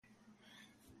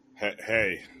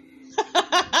Hey,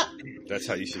 that's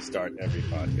how you should start every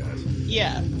podcast.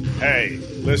 Yeah. Hey,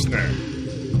 listener,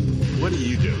 what are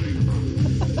you doing?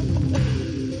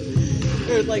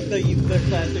 Or like the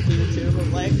classic YouTube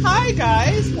of like, hi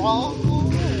guys.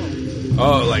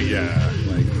 Oh, like, yeah.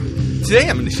 Like, today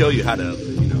I'm going to show you how to,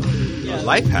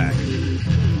 life hack.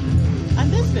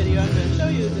 On this video, I'm going to show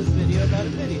you this video about a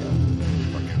video.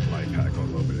 Fucking life hack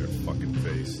all over their fucking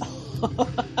face.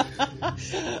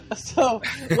 So,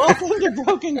 welcome to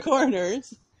Broken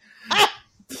Corners.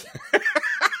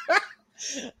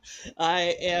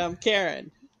 I am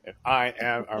Karen. And I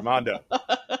am Armando.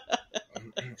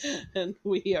 And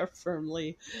we are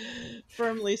firmly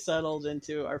settled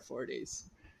into our 40s.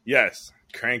 Yes,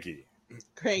 cranky.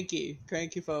 Cranky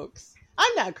folks.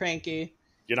 I'm not cranky.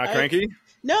 You're not cranky?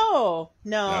 No.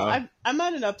 I'm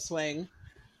on an upswing.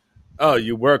 Oh,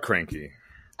 you were cranky.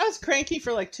 I was cranky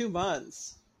for like 2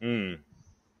 months. Mm.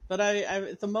 But I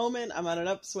at the moment, I'm on an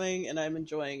upswing and I'm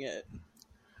enjoying it.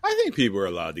 I think people are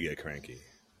allowed to get cranky.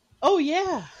 Oh,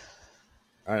 yeah.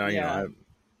 I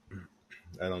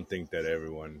don't think that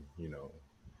everyone,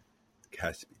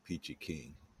 has to be Peachy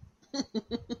King.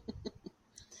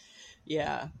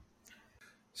 Yeah.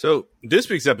 So this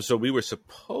week's episode,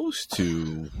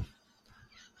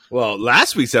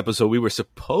 last week's episode,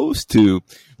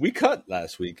 we cut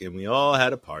last week and we all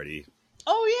had a party.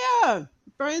 Oh, yeah.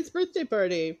 Brian's birthday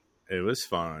party. It was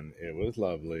fun. It was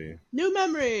lovely. New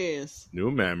memories.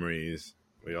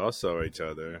 We all saw each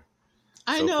other.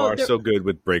 I know. So far, so good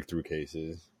with breakthrough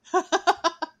cases.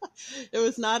 It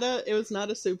was not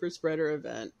a super spreader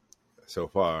event. So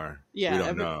far. Yeah. We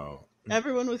don't know.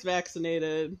 Everyone was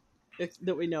vaccinated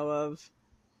that we know of.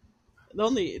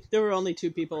 There were only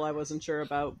 2 people I wasn't sure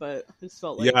about, but it just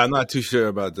felt like... Yeah, I'm not too sure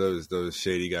about those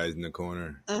shady guys in the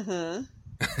corner. Uh-huh.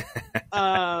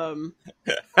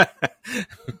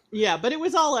 Yeah, but it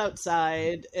was all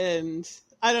outside, and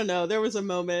I don't know, there was a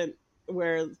moment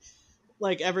where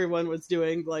like everyone was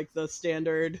doing like the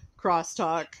standard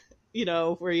crosstalk,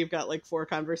 where you've got like 4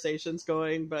 conversations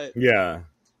going, but yeah,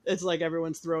 it's like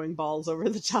everyone's throwing balls over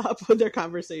the top with their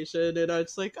conversation, and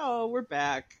it's like, oh, we're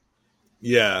back.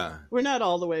 Yeah, we're not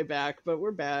all the way back, but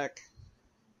we're back.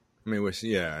 I mean, it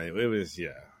was.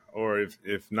 Or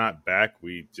if not back,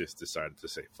 we just decided to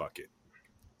say fuck it.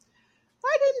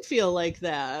 I didn't feel like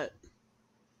that.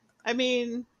 I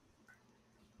mean,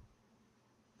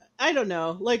 I don't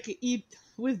know. Like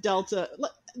with Delta,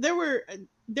 there were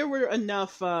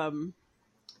enough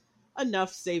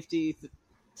safety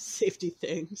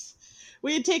things.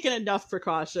 We had taken enough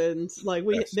precautions. Like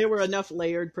there were enough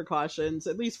layered precautions,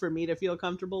 at least for me to feel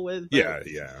comfortable with. But,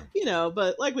 yeah.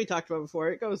 But like we talked about before,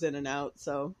 it goes in and out.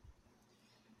 So.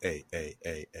 A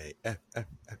F F F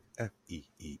F E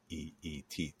E E E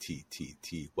T T T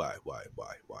T Y Y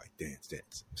Y Y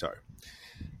dance. Sorry.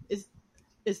 Is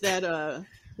that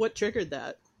what triggered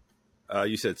that?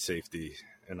 You said safety,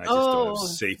 and I just thought of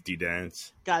safety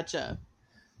dance. Gotcha.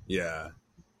 Yeah.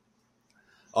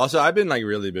 Also, I've been like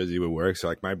really busy with work, so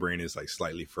like my brain is like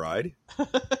slightly fried.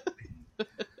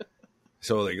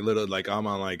 So like I'm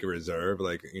on like a reserve,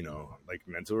 like like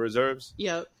mental reserves.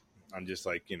 Yep. I'm just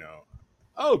like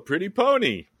oh, pretty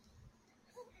pony.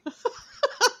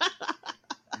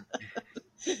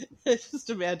 Just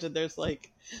imagine there's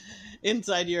like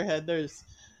inside your head there's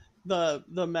the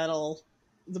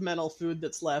mental food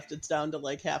that's left. It's down to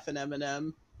like half an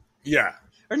M&M. Yeah.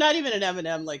 Or not even an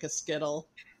M&M, like a Skittle.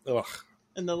 Ugh.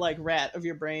 And the like rat of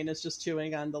your brain is just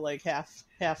chewing on the like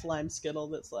half lime Skittle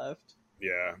that's left.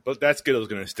 Yeah, but that Skittle's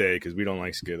gonna stay because we don't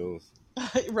like Skittles.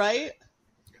 Right?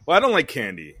 Well, I don't like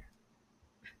candy.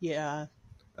 Yeah.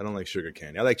 I don't like sugar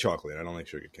candy. I like chocolate. I don't like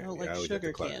sugar candy. I don't like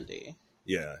sugar candy.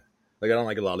 Yeah. Like, I don't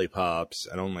like lollipops.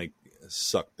 I don't like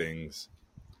suck things.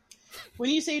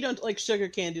 When you say you don't like sugar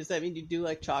candy, does that mean you do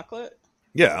like chocolate?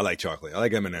 Yeah, I like chocolate. I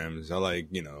like M&Ms. I like,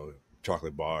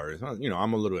 chocolate bars.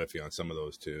 I'm a little iffy on some of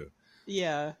those, too.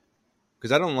 Yeah.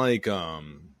 Because I don't like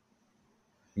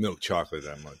milk chocolate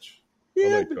that much. Yeah,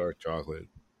 I like dark chocolate.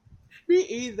 Me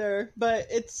either. But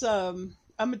it's... I'm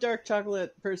a dark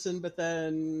chocolate person, but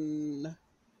then...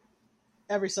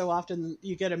 every so often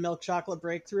you get a milk chocolate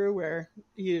breakthrough where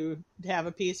you have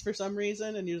a piece for some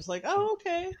reason and you're just like, oh,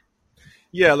 okay.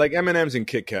 Yeah, like M&Ms and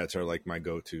Kit Kats are like my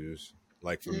go-tos,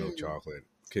 like for milk chocolate.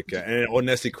 Kit Kat, or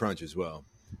Nestle Crunch as well.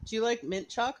 Do you like mint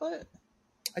chocolate?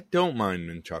 I don't mind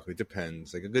mint chocolate.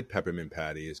 Depends. Like a good peppermint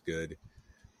patty is good.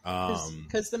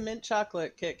 Because the mint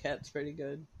chocolate Kit Kat's pretty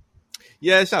good.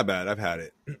 Yeah, it's not bad. I've had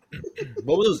it.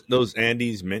 What were those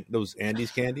Andes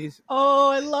candies? Oh,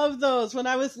 I love those. When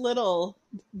I was little,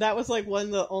 that was like one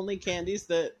of the only candies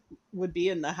that would be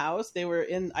in the house.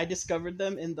 I discovered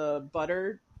them in the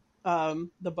butter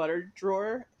the butter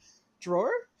drawer.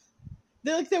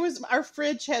 There was, our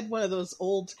fridge had one of those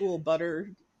old school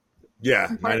butter Yeah, I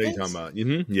know what you're compartments.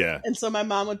 talking about. Yeah. And so my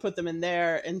mom would put them in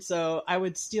there, and so I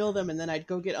would steal them, and then I'd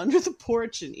go get under the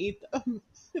porch and eat them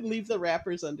and leave the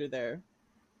wrappers under there.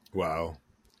 Wow.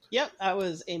 Yep, I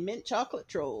was a mint chocolate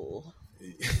troll.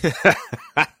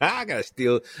 I gotta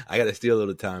steal a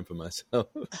little time for myself.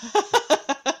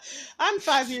 I'm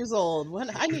 5 years old.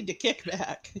 When I need to kick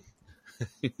back.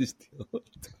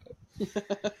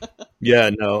 Yeah,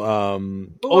 no.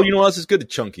 Oh, you know what else is good? A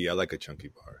Chunky. I like a Chunky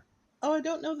bar. Oh, I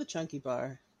don't know the Chunky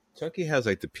bar. Chunky has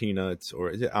like the peanuts, or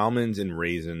is it almonds and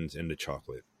raisins in the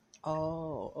chocolate?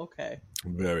 Oh, okay.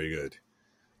 Very good.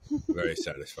 Very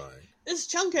satisfying. It's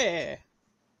Chunky. I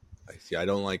see. I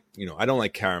don't like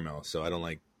caramel, so I don't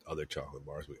like other chocolate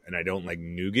bars, and I don't like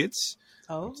nougats.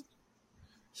 Oh,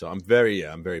 so I'm very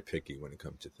picky when it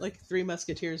comes to things. Like Three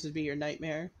Musketeers would be your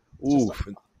nightmare. Ooh,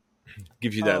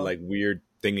 gives you that like weird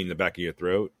thing in the back of your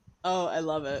throat. Oh, I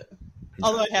love it.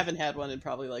 Although I haven't had one in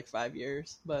probably like 5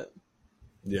 years, but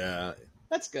yeah,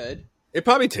 that's good. It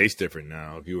probably tastes different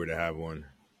now if you were to have one.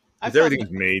 Because everything's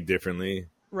made differently,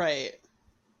 right?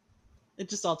 It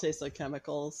just all tastes like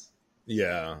chemicals.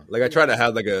 Yeah, like I tried to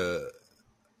have like a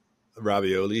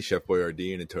ravioli Chef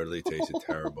Boyardee, and it totally tasted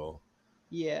terrible.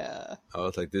 Yeah, I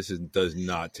was like, does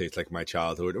not taste like my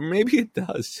childhood, or maybe it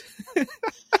does.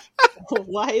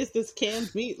 Why is this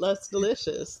canned meat less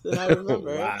delicious than I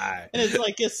remember? Why? And it's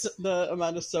like the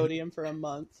amount of sodium for a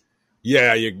month.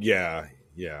 Yeah. You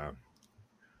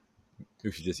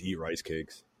should just eat rice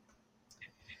cakes.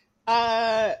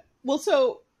 Well,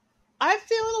 so I'm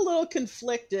feeling a little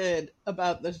conflicted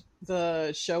about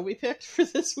the show we picked for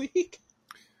this week.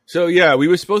 So yeah, we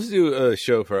were supposed to do a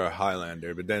show for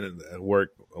Highlander, but then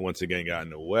work once again got in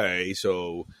the way.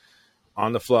 So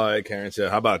on the fly, Karen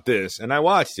said, "How about this?" And I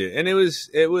watched it, and it was.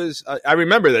 I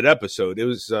remember that episode. It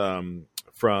was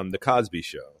from the Cosby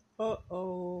Show.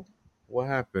 Uh-oh. What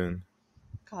happened?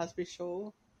 Cosby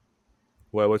Show.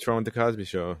 Well, what's wrong with the Cosby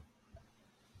Show?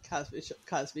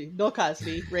 Cosby. Bill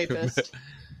Cosby, rapist.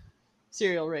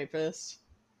 Serial rapist.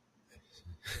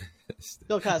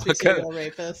 Bill Cosby, serial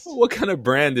rapist. What kind of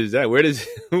brand is that?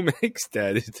 Who makes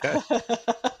that? Is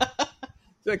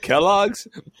that Kellogg's?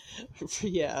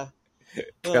 Yeah.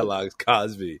 Kellogg's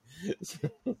Cosby.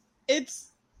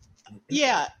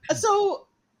 Yeah. So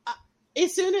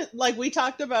as soon as we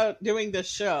talked about doing this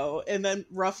show, and then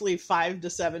roughly 5 to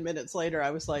 7 minutes later,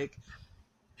 I was like,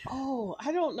 "Oh,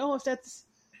 I don't know if that's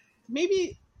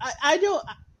maybe I don't."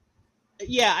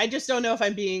 Yeah, I just don't know if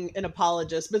I'm being an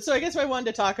apologist. But so I guess what I wanted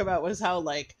to talk about was how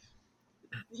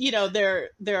there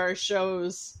are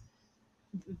shows.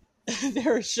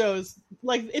 There are shows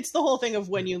like it's the whole thing of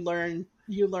when you learn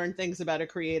things about a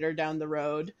creator down the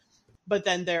road, but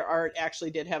then their art actually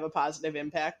did have a positive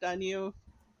impact on you.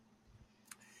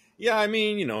 Yeah, I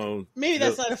mean, maybe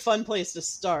that's not a fun place to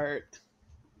start.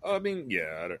 I mean,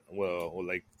 yeah, well,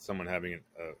 like someone having an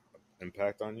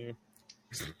impact on you.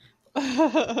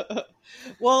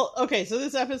 Well, okay, so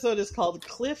this episode is called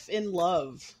Cliff in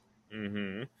Love.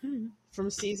 Mm-hmm. From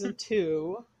season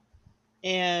 2,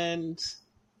 and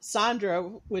Sandra,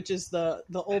 which is the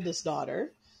oldest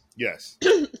daughter. Yes.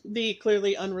 The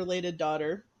clearly unrelated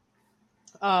daughter.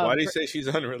 Why do you say she's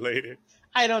unrelated?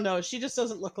 I don't know. She just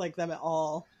doesn't look like them at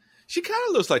all. She kind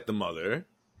of looks like the mother.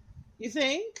 You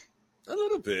think? A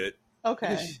little bit.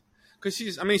 Okay. Because she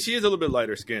is a little bit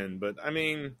lighter skinned, but I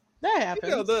mean, that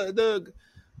happens.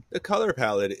 The color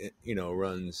palette,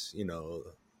 runs,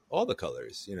 all the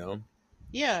colors,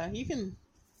 Yeah, you can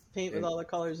paint with all the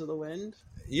colors of the wind.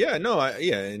 Yeah, no,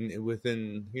 and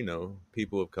within,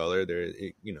 people of color, there,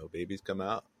 babies come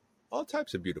out all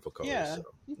types of beautiful colors. Yeah, so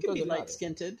you can be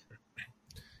light-skinned.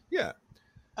 Yeah.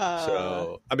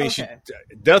 So, I mean, okay. She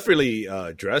definitely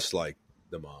dressed like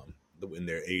the mom in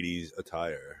their 80s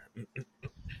attire.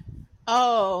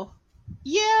 Oh,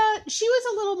 yeah, she was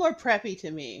a little more preppy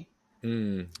to me.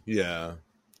 Yeah.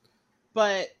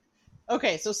 But,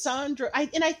 okay, so Sandra, I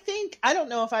think, I don't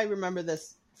know if I remember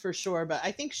this for sure, but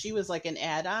I think she was like an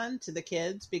add-on to the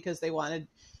kids because they wanted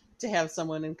to have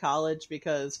someone in college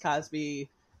because Cosby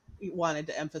wanted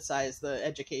to emphasize the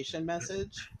education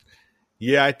message.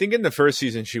 Yeah, I think in the first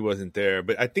season she wasn't there,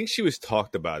 but I think she was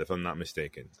talked about, if I'm not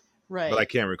mistaken. Right. But I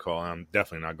can't recall. I'm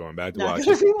definitely not going back to watch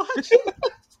it.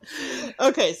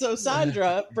 Okay, so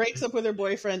Sandra breaks up with her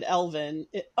boyfriend, Elvin.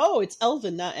 It's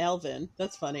Elvin, not Alvin.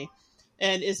 That's funny.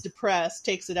 And is depressed,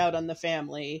 takes it out on the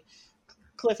family.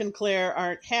 Cliff and Claire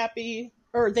aren't happy,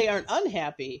 or they aren't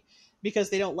unhappy because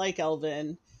they don't like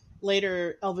Elvin.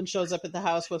 Later, Elvin shows up at the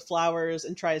house with flowers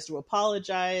and tries to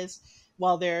apologize.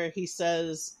 while there, he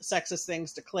says sexist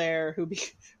things to Claire, who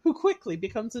quickly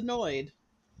becomes annoyed.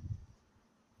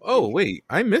 Oh wait,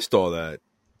 I missed all that.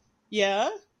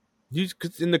 Yeah.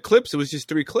 Cause in the clips, it was just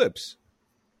 3 clips.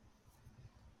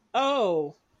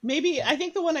 Oh, maybe I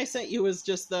think the one I sent you was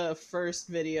just the first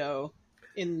video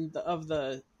of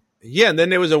the. Yeah, and then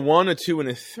there was a 1, a 2, and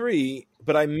a 3,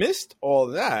 but I missed all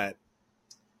that.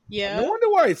 Yeah. No wonder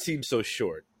why it seemed so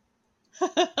short.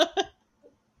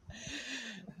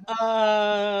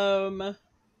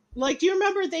 Like, do you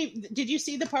remember did you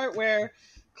see the part where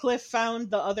Cliff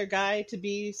found the other guy to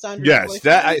be Sandra's Yes,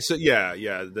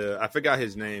 boyfriend? I forgot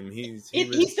his name. He's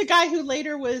the guy who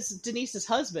later was Denise's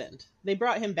husband. They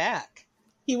brought him back.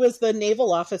 He was the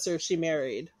naval officer she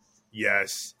married.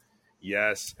 Yes,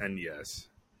 and yes.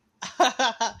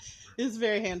 He's a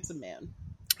very handsome man.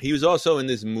 He was also in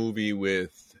this movie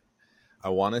with, I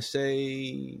want to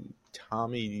say,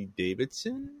 Tommy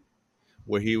Davidson,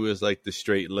 where he was like the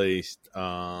straight-laced,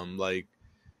 like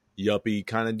yuppie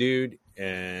kind of dude,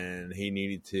 and he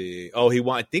needed to.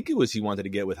 I think he wanted to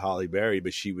get with Halle Berry,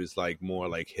 but she was like more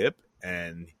like hip,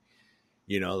 and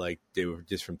like they were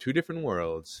just from 2 different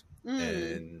worlds,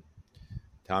 and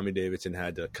Tommy Davidson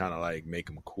had to kind of like make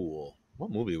him cool.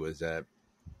 What movie was that?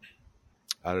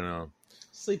 I don't know.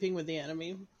 Sleeping with the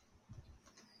Enemy.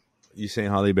 You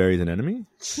saying Halle Berry's an enemy?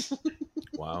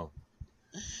 Wow.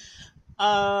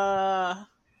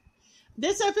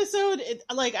 This episode,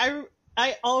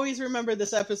 I always remember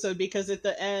this episode because at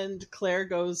the end, Claire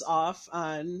goes off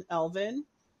on Elvin.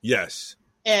 Yes.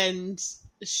 And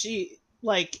she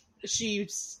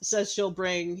says she'll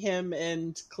bring him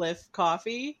and Cliff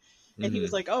coffee. And he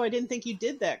was like, oh, I didn't think you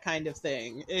did that kind of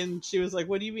thing. And she was like,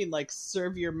 what do you mean, like,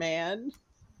 serve your man?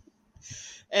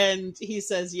 And he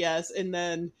says yes. And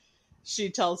then she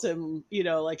tells him,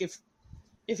 like,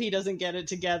 if he doesn't get it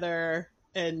together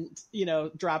and,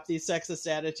 drop these sexist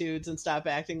attitudes and stop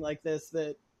acting like this,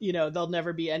 that, there'll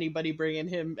never be anybody bringing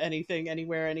him anything,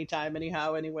 anywhere, anytime,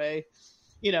 anyhow, anyway.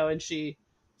 And she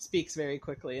speaks very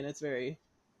quickly, and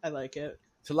I like it.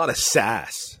 It's a lot of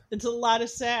sass. It's a lot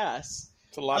of sass.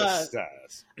 It's a lot of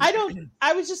sass.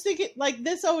 I was just thinking, like,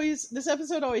 this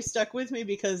episode always stuck with me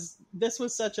because this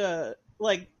was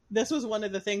this was one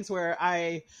of the things where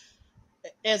I,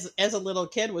 as a little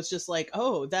kid, was just like,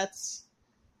 oh, that's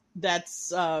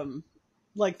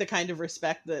like the kind of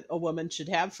respect that a woman should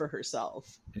have for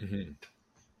herself. Mm-hmm.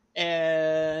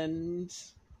 And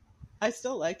I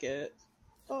still like it.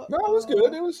 No, it was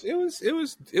good.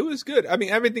 It was good. I mean,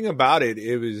 everything about it.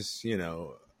 It was,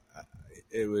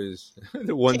 it was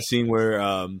the one scene where,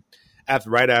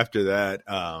 right after that,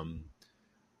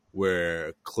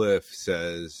 where Cliff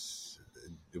says,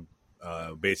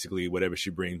 basically, whatever she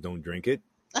brings, don't drink it.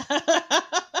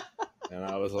 And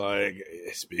I was like,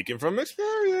 speaking from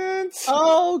experience.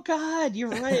 Oh God, you're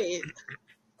right.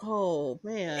 Oh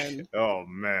man. Oh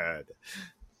man.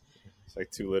 It's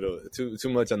like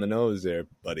too much on the nose there,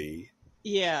 buddy.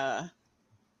 Yeah.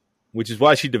 Which is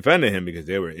why she defended him, because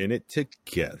they were in it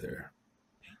together.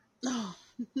 Oh,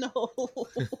 no.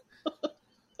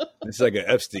 It's like an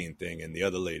Epstein thing, and the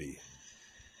other lady,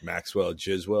 Maxwell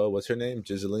Giswell, what's her name?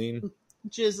 Giseline?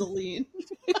 Giseline.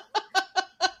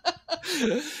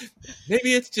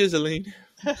 Maybe it's Giseline.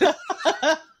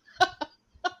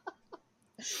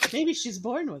 Maybe she's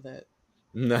born with it.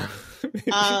 No.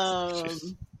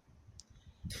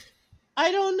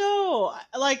 I don't know.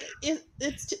 Like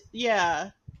it's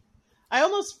yeah.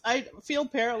 I feel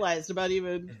paralyzed about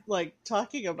even like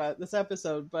talking about this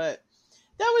episode, but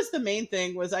that was the main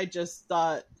thing. Was I just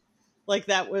thought like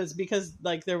that was because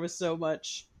like there was so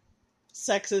much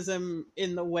sexism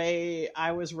in the way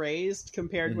I was raised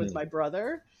compared with my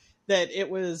brother, that it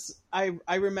was I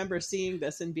remember seeing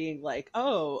this and being like,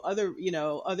 oh,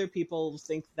 other people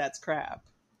think that's crap.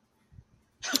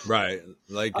 Right,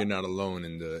 like you're not alone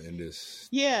in this.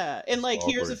 Yeah, and like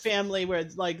here's a family where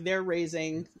like they're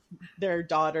raising their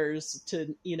daughters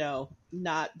to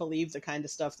not believe the kind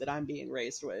of stuff that I'm being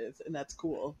raised with, and that's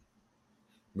cool.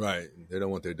 Right, they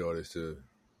don't want their daughters to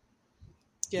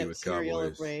get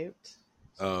serial raped.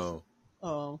 Oh,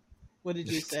 what did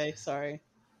you say? Sorry.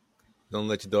 Don't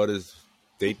let your daughters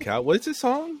date cow. What is the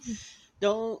song?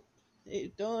 Don't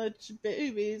let your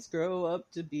babies grow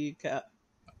up to be cow.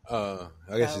 I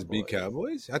guess it's Be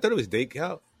Cowboys. I thought it was Date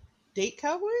Cowboys?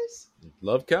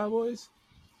 Love Cowboys?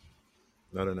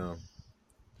 I don't know.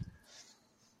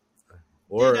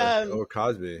 Or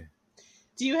Cosby.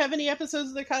 Do you have any episodes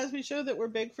of The Cosby Show that were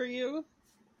big for you?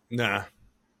 Nah.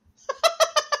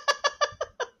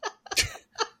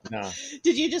 Nah.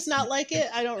 Did you just not like it?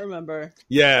 I don't remember.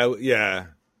 Yeah.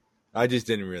 I just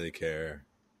didn't really care.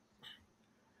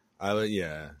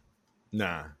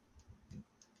 Nah.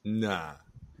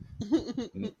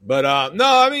 But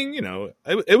no, I mean,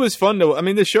 it was fun to. I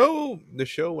mean, the show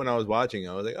when I was watching,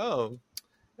 I was like, oh,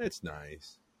 that's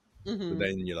nice. But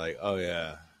then you're like, oh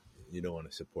yeah, you don't want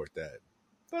to support that.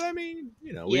 But I mean,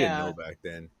 we didn't know back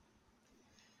then.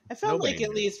 I felt Nobody like at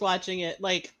knew. Least watching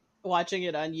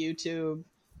it on YouTube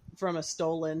from a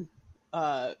stolen,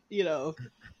 from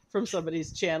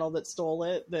somebody's channel that stole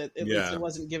it, that at least it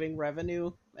wasn't giving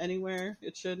revenue anywhere.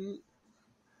 It shouldn't.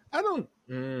 I don't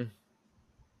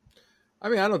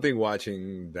think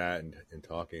watching that and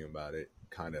talking about it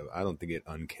I don't think it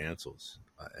uncancels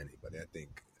anybody. I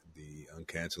think the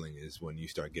uncanceling is when you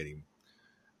start getting,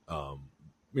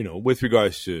 with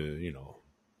regards to,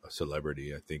 a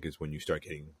celebrity, I think is when you start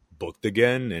getting booked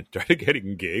again and start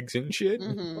getting gigs and shit.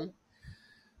 Mm-hmm.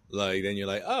 Like, then you're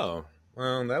like, oh,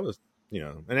 well, that was,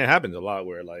 and it happens a lot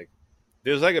where like,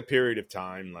 there's like a period of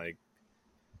time, like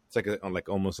it's like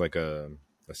almost like a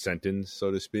sentence,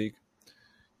 so to speak.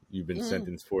 You've been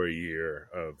sentenced for a year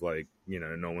of like,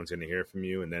 no one's going to hear from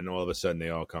you. And then all of a sudden they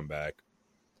all come back.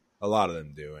 A lot of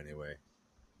them do anyway.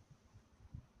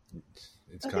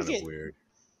 It's kind of weird.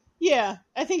 Yeah.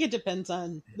 I think it depends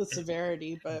on the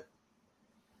severity, but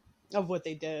of what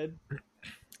they did.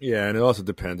 Yeah. And it also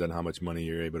depends on how much money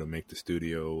you're able to make the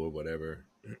studio or whatever.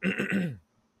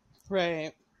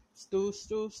 Right.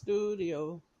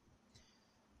 Studio.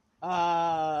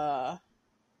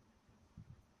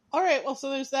 All right, well, so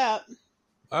there's that.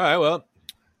 All right, well,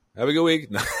 have a good week.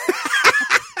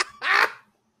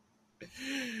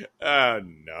 Oh,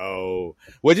 no.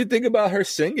 What'd you think about her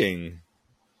singing?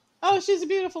 Oh, she's a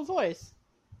beautiful voice.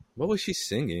 What was she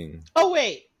singing? Oh,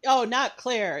 wait. Oh, not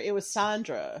Claire. It was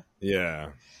Sandra. Yeah.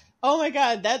 Oh, my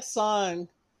God, that song.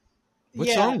 What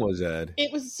song was that?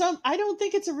 It was I don't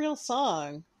think it's a real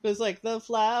song. It was like, the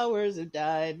flowers have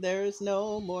died. There's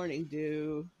no morning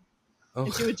dew. Oh.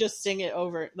 And she would just sing it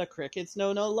over the crickets.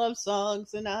 No love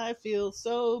songs, and I feel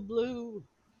so blue.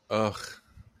 Ugh.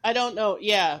 I don't know.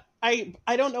 Yeah, I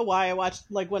don't know why I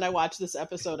watched. Like when I watched this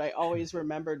episode, I always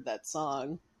remembered that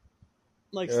song,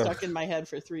 like stuck in my head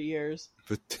for 3 years.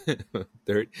 For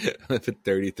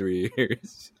 33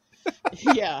 years.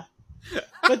 Yeah,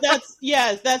 but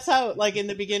that's how. Like in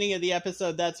the beginning of the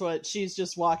episode, that's what she's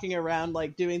just walking around,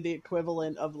 like doing the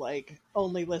equivalent of like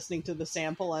only listening to the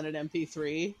sample on an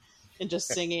MP3. And just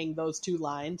singing those 2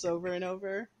 lines over and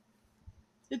over.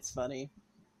 It's funny.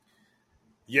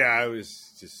 Yeah, it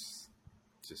was just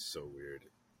so weird.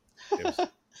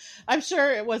 I'm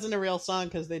sure it wasn't a real song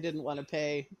because they didn't want to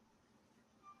pay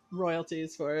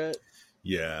royalties for it.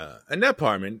 Yeah. And that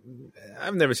apartment,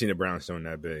 I've never seen a brownstone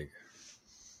that big.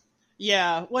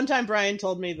 Yeah. One time Brian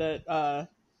told me that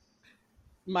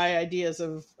my ideas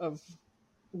of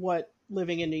what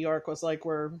living in New York was like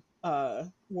were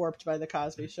warped by the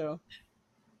Cosby Show.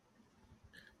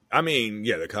 I mean,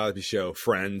 yeah, the Cosby Show,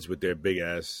 Friends with their big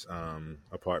ass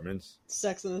apartments,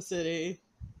 Sex and the City.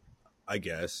 I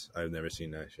guess I've never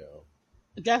seen that show.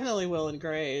 Definitely Will and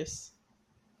Grace.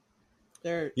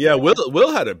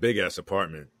 Will had a big ass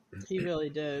apartment. He really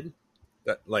did.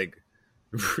 That like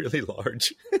really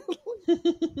large.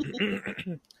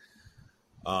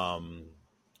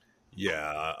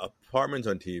 Yeah, apartments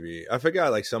on TV. I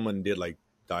forgot like someone did like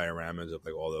dioramas of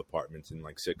like all the apartments in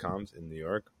like sitcoms in New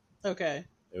York. Okay.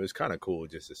 It was kind of cool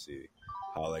just to see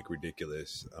how like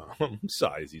ridiculous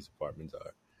size these apartments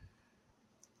are.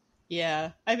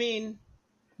 Yeah. I mean,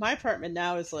 my apartment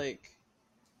now is like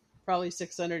probably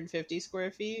 650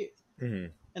 square feet. Mm-hmm.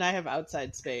 And I have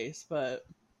outside space, but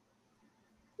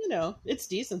it's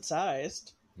decent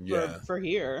sized for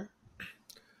here.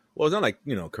 Well, it's not like,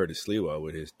 Curtis Sliwa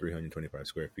with his 325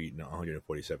 square feet and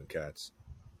 147 cats.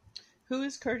 Who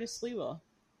is Curtis Sliwa?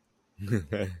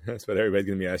 That's what everybody's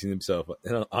going to be asking themselves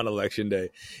on election day.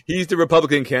 He's the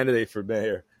Republican candidate for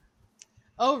mayor.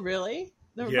 Oh, really?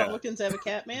 The Republicans have a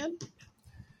cat man?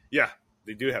 Yeah,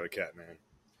 they do have a cat man.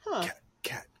 Huh.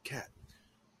 Cat.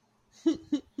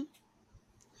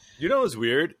 You know what's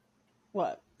weird?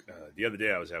 What? The other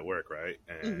day I was at work, right?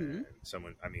 And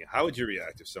someone, how would you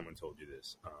react if someone told you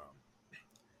this?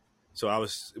 So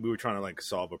we were trying to like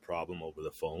solve a problem over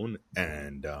the phone,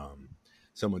 and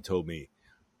someone told me,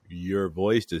 your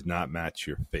voice does not match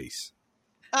your face.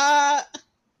 Yeah,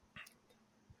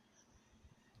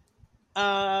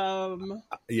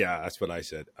 that's what I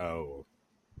said. Oh,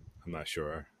 I'm not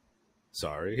sure.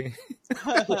 Sorry.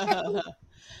 I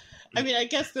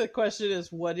guess the question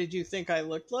is, what did you think I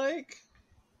looked like?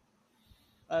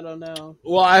 I don't know.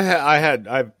 Well,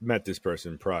 I've met this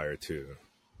person prior to,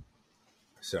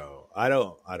 so I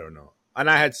don't know. And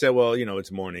I had said, well,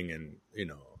 it's morning and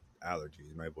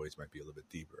allergies. My voice might be a little bit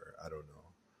deeper. I don't know.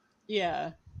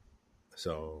 Yeah.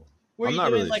 So Were I'm you not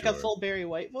doing really like sure. a full Barry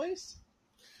White voice?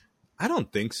 I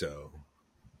don't think so.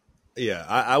 Yeah,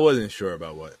 I wasn't sure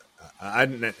about what I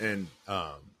didn't, and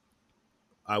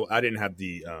I didn't have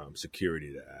the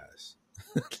security to ask.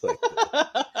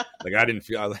 like I didn't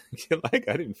feel like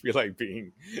I didn't feel like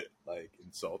being like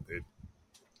insulted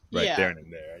right Yeah. there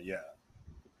and there. Yeah.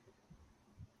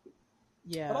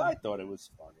 Yeah. But I thought it was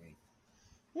funny.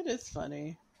 It is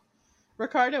funny.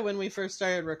 Ricardo, when we first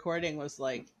started recording, was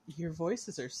like, "Your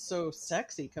voices are so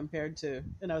sexy compared to,"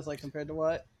 and I was like, "Compared to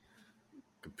what?"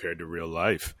 Compared to real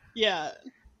life. Yeah.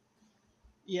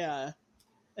 Yeah.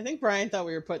 I think Brian thought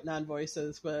we were putting on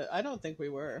voices, but I don't think we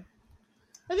were.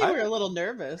 I think we were a little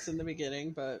nervous in the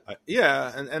beginning, but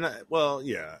yeah, well,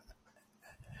 yeah.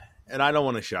 And I don't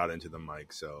want to shout into the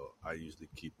mic, so I usually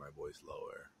keep my voice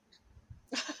lower.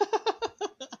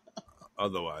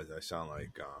 Otherwise, I sound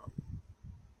like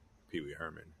Pee Wee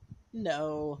Herman.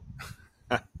 no.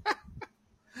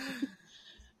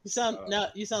 You sound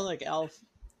like Alf.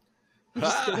 I'm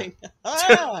just kidding.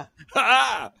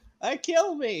 I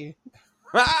kill me.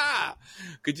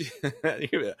 Could you?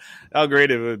 How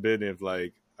great it would have been if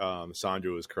like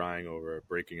Sandra was crying over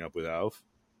breaking up with Alf.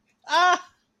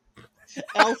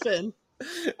 Alfin.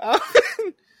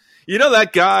 You know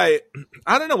that guy.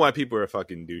 I don't know why people are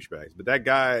fucking douchebags, but that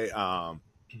guy,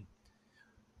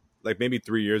 like maybe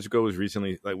 3 years ago, was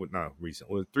recently like not recent.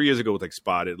 Well, 3 years ago was like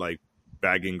spotted like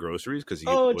bagging groceries because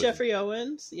Jeffrey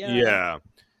Owens. Yeah.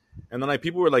 And then like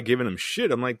people were like giving him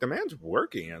shit. I'm like, the man's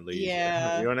working at least.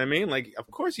 Yeah. You know what I mean? Like, of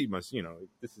course he must,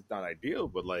 this is not ideal,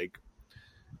 but like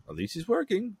at least he's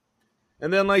working.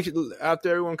 And then like after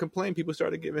everyone complained, people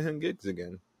started giving him gigs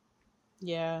again.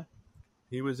 Yeah.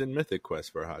 He was in Mythic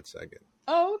Quest for a hot second.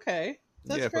 Oh, okay.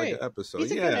 That's great. For like an episode.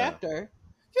 He's a good actor.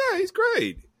 Yeah, he's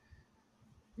great.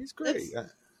 He's great.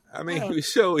 I mean, he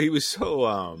was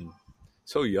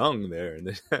so young there in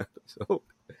this episode.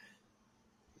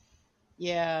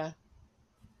 Yeah.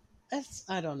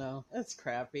 I don't know. That's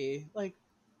crappy. Like,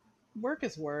 work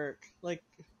is work. Like,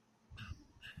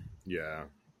 yeah.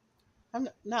 I'm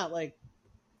not like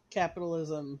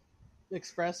capitalism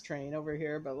express train over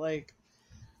here, but like,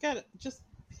 gotta just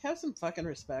have some fucking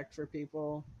respect for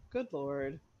people. Good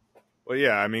Lord. Well,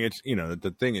 yeah, I mean, it's,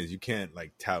 the thing is, you can't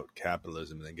like tout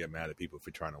capitalism and then get mad at people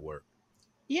for trying to work.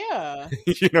 Yeah.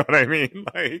 You know what I mean?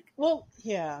 Like, well,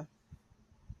 yeah.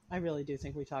 I really do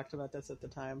think we talked about this at the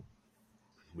time.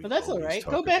 But that's all right.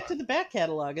 Go back to the back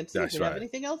catalog and see if we have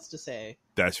anything else to say.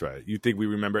 That's right. You think we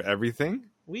remember everything?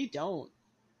 We don't.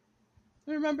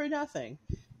 We remember nothing.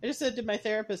 I just said to my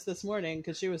therapist this morning,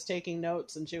 because she was taking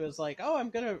notes, and she was like, "Oh, I'm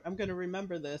gonna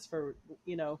remember this for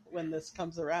when this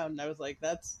comes around." And I was like,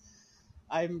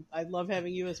 I love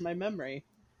having you as my memory,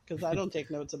 because I don't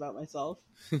take notes about myself.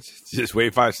 Just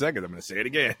wait 5 seconds. I'm gonna say it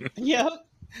again. Yep.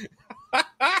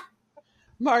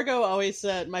 Margot always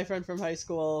said, my friend from high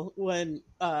school, when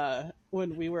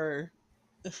we were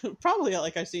probably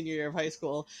like our senior year of high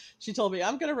school, she told me,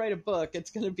 "I'm going to write a book. It's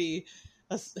going to be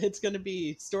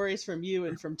stories from you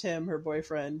and from Tim, her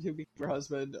boyfriend, who became her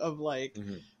husband, of like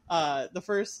the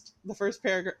first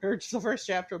paragraph, or the first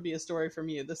chapter will be a story from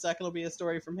you. The second will be a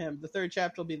story from him. The third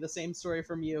chapter will be the same story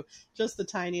from you, just the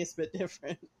tiniest bit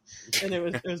different." And it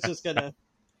was just gonna,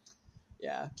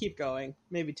 keep going.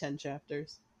 Maybe 10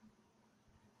 chapters.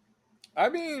 I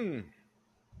mean,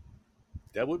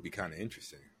 that would be kind of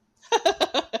interesting.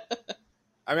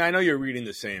 I mean, I know you're reading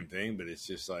the same thing, but it's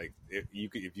just like if you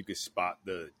could spot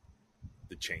the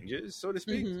changes, so to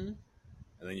speak, and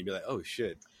then you'd be like, "Oh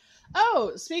shit."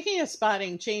 Oh, speaking of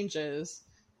spotting changes,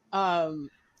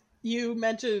 you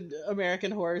mentioned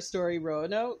American Horror Story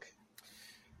Roanoke.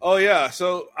 Oh yeah,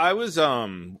 so I was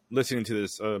listening to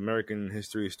this American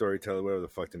History Storyteller, whatever the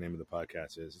fuck the name of the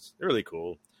podcast is. It's really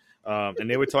cool. And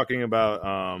they were talking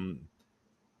about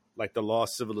like the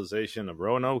lost civilization of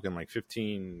Roanoke in like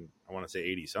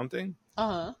 80 something.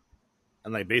 Uh-huh.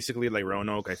 And like basically like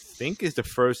Roanoke, I think, is the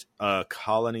first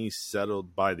colony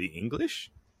settled by the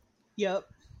English. Yep.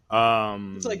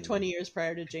 It's like 20 years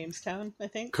prior to Jamestown, I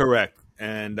think. Correct.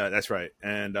 And that's right.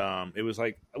 And it was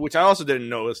like, which I also didn't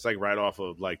know, it's like right off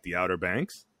of like the Outer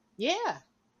Banks. Yeah.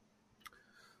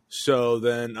 So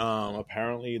then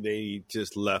apparently they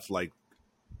just left like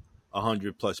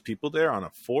 100+ people there on a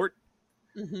fort,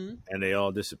 and they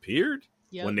all disappeared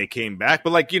when they came back.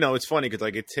 But like, it's funny because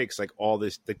like it takes like all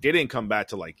this, like, they didn't come back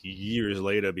to like years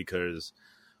later because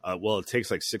it takes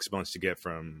like 6 months to get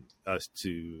from us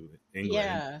to England.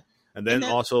 Yeah. And then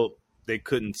also they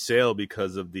couldn't sail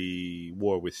because of the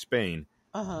war with Spain.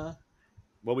 Uh-huh.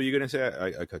 What were you gonna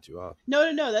say? I cut you off.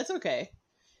 No, that's okay.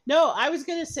 No, I was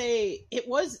gonna say it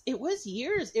was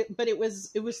years, but it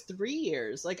was 3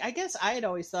 years. Like I guess I had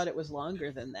always thought it was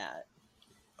longer than that.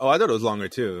 Oh, I thought it was longer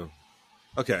too.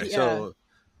 Okay, Yeah,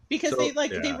 because they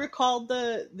yeah. recalled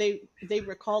they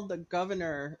recalled the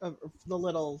governor of the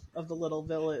little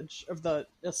village of the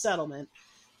settlement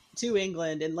to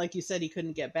England, and like you said, he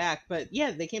couldn't get back. But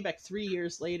yeah, they came back 3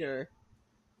 years later,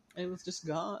 and it was just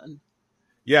gone.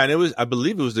 Yeah, and I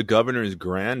believe it was the governor's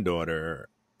granddaughter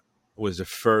was the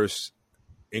first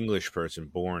English person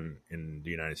born in the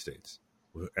United States,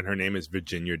 and her name is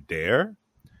Virginia Dare.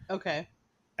 Okay.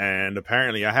 And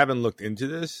apparently, I haven't looked into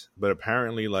this, but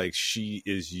apparently, like, she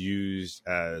is used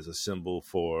as a symbol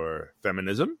for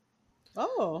feminism.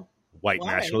 Oh, white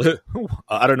nationalism.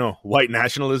 I don't know, white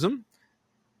nationalism,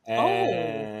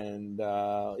 and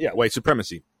yeah, white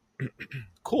supremacy.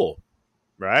 Cool,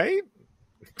 right?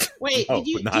 Wait, No,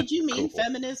 did you mean cool.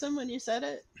 feminism when you said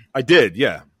it? I did,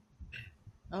 yeah.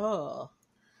 Oh,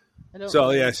 I don't.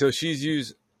 So yeah, so she's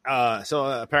used. So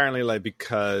apparently, like,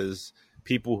 because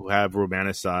people who have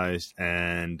romanticized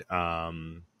and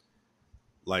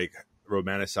like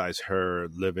romanticize her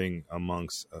living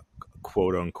amongst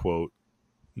quote unquote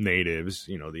natives,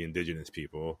 you know, the indigenous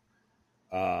people,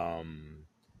 that,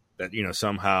 you know,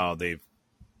 somehow they've,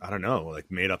 I don't know,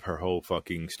 like, made up her whole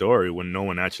fucking story when no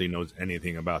one actually knows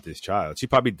anything about this child. She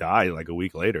probably died like a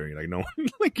week later. Like, no one,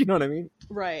 like, you know what I mean?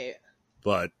 Right.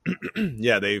 But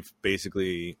yeah, they've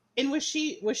basically. And was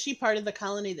she part of the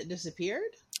colony that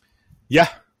disappeared? Yeah.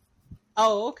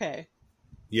 Oh, okay.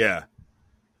 Yeah.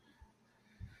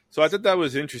 So I thought that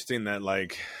was interesting that,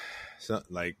 like, so,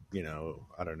 like, you know,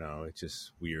 I don't know. It's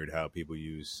just weird how people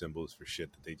use symbols for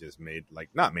shit that they just made, like,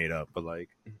 not made up, but like,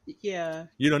 yeah,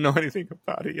 you don't know anything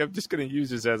about it. I'm just going to use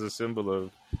this as a symbol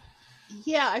of.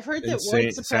 Yeah, I've heard that white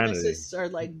supremacists are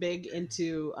like big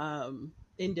into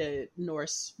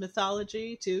Norse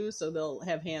mythology too, so they'll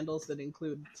have handles that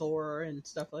include Thor and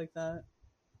stuff like that.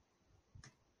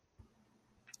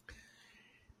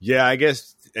 Yeah, I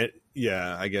guess.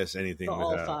 Yeah, I guess anything the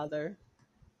without Allfather.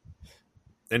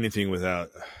 Anything without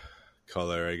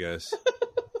color, I guess.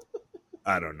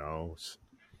 I don't know.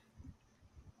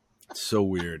 It's so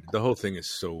weird. The whole thing is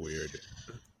so weird.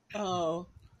 Oh,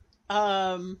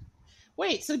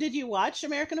 wait. So did you watch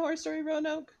American Horror Story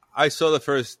Roanoke? I saw the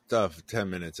first 10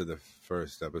 minutes of the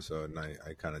first episode, and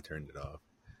I kind of turned it off.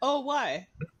 Oh, why?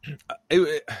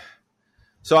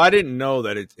 So I didn't know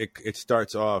that it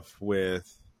starts off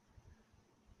with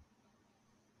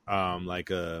like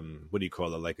what do you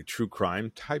call it, like a true crime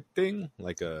type thing,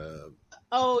 like a.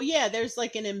 Oh yeah, there's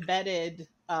like an embedded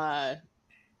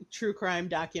true crime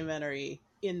documentary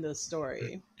in the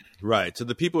story. Right. So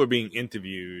the people are being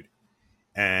interviewed,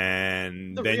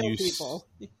 and the then real people.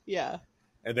 Yeah.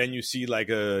 And then you see like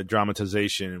a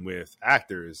dramatization with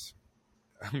actors,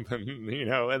 you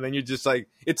know, and then you're just like,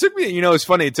 it took me, you know, it's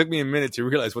funny. It took me a minute to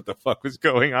realize what the fuck was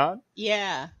going on.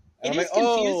 Yeah. It is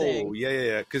confusing. Oh,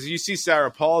 yeah. Because you see Sarah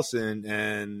Paulson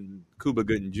and Cuba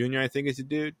Gooding Jr., I think is the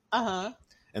dude. Uh-huh.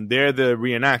 And they're the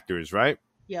reenactors, right?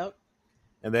 Yep.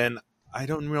 And then I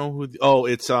don't know who.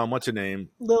 It's what's her name?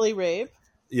 Lily Rabe.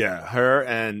 Yeah, her,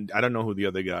 and I don't know who the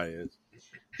other guy is.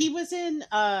 He was in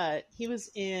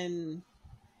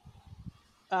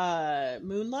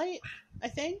Moonlight, I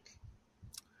think.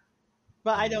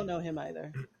 But I don't know him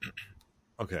either.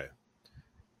 Okay.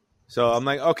 So I'm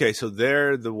like, okay, so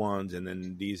they're the ones, and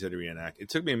then these are the reenact. It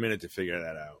took me a minute to figure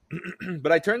that out,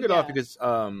 but I turned it off because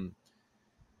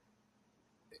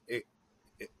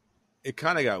it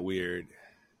kind of got weird,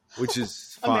 which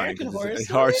is fine. American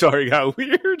Horror Story got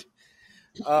weird.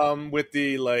 With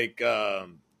the like,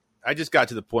 I just got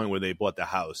to the point where they bought the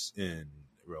house in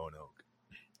Roanoke,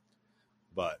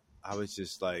 but I was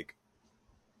just like,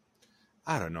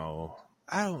 I don't know,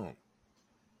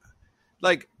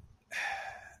 like.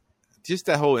 Just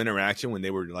that whole interaction when they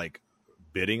were like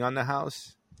bidding on the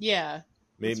house,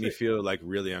 made me feel like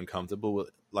really uncomfortable.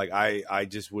 Like I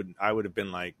just wouldn't. I would have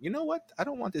been like, you know what? I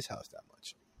don't want this house that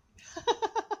much.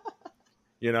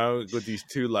 You know, with these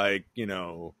two like, you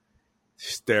know,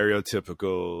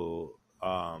 stereotypical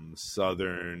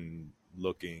Southern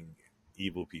looking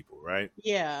evil people, right?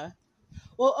 Yeah.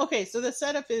 Well, okay. So the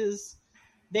setup is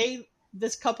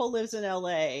this couple lives in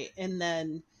LA, and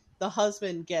then the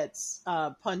husband gets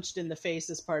punched in the face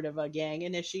as part of a gang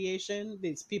initiation.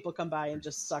 These people come by and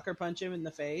just sucker punch him in the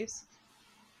face.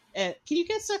 And can you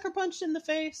get sucker punched in the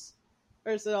face,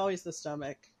 or is it always the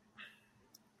stomach?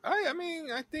 I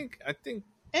mean, I think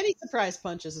any surprise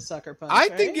punch is a sucker punch. I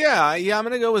think I'm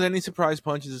gonna go with any surprise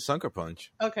punch is a sucker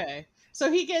punch. Okay,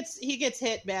 so he gets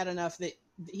hit bad enough that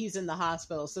he's in the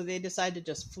hospital. So they decide to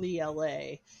just flee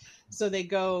LA. so they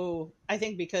go, I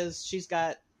think because she's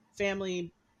got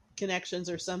family connections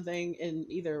or something in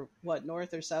either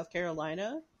North or South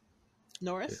Carolina.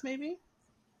 North, maybe.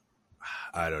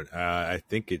 I don't. I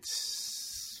think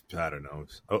it's. I don't know.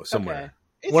 Oh, somewhere.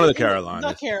 Okay. One of the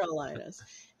Carolinas. The Carolinas.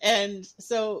 And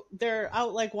so they're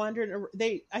out like wandering.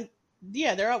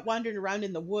 They're out wandering around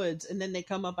in the woods, and then they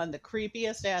come up on the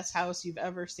creepiest ass house you've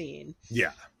ever seen.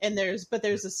 Yeah. And there's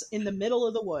in the middle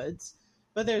of the woods,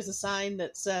 but there's a sign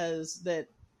that says that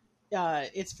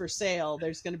it's for sale.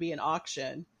 There's going to be an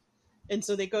auction. And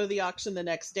so they go to the auction the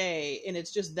next day, and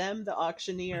it's just them, the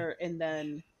auctioneer, and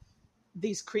then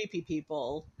these creepy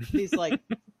people, these like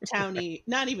towny,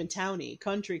 not even towny,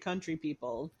 country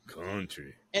people.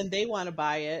 Country. And they want to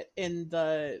buy it, and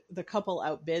the couple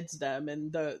outbids them,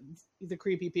 and the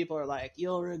creepy people are like,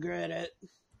 "You'll regret it."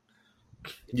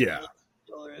 Yeah.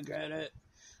 You'll regret it.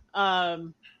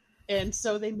 And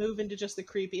so they move into just the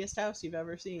creepiest house you've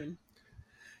ever seen.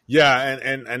 Yeah,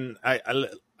 and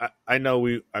I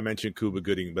know I mentioned Cuba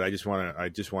Gooding, but I just want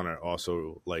to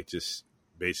also like just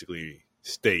basically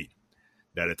state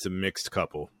that it's a mixed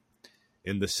couple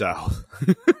in the South,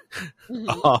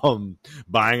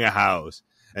 buying a house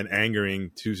and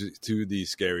angering to these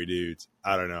scary dudes.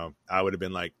 I don't know. I would have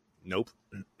been like, nope.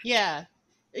 Yeah,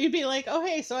 you'd be like, oh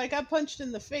hey, so I got punched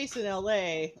in the face in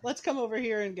L.A. Let's come over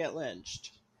here and get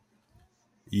lynched.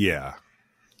 Yeah.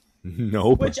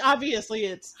 Nope. Which obviously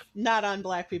it's not on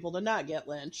black people to not get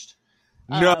lynched.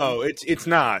 No, it's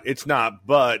not. It's not.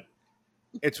 But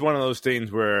it's one of those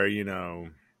things where, you know,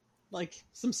 like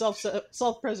some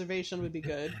self-preservation would be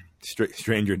good.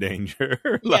 Stranger danger.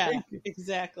 Like, yeah,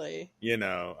 exactly. You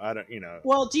know, I don't. You know.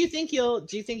 Well, do you think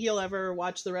you'll ever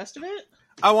watch the rest of it?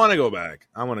 I want to go back.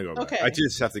 Okay. Okay. I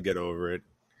just have to get over it.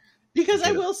 Because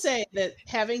I will say that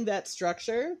having that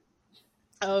structure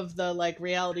of the like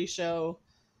reality show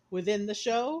within the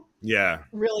show, yeah,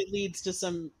 really leads to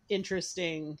some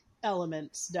interesting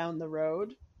elements down the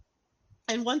road.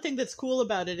 And one thing that's cool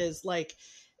about it is like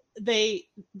they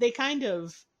kind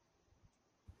of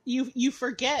you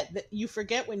forget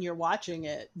when you're watching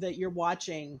it that you're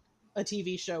watching a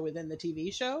TV show within the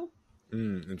TV show.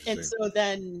 Interesting. And so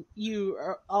then you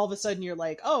are, all of a sudden you're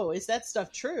like, oh, is that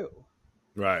stuff true?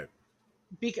 Right.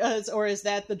 Or is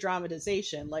that the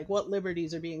dramatization? Like what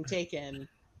liberties are being taken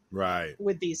right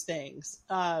with these things?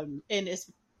 And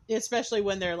it's, especially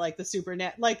when they're like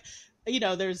the like, you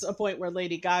know, there's a point where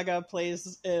Lady Gaga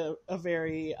plays a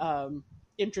very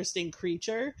interesting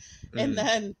creature. And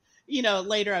then, you know,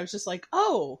 later I was just like,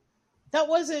 oh, that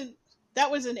was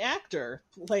an actor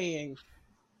playing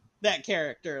that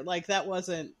character. Like that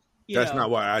wasn't, that's not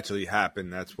what actually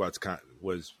happened. That's what's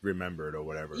was remembered or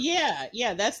whatever.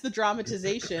 Yeah. That's the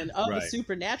dramatization of a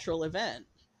supernatural event.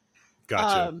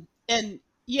 Gotcha. And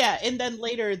then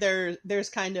later there's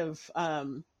kind of,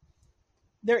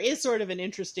 there is sort of an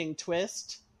interesting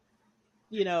twist,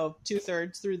 you know,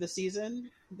 2/3 through the season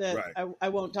that I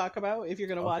won't talk about if you're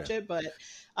going to watch it, but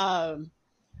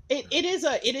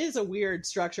it is a weird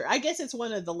structure. I guess it's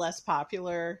one of the less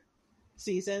popular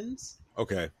seasons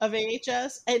of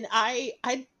AHS, and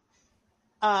I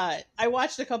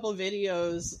watched a couple of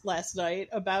videos last night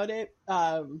about it,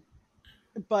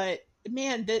 but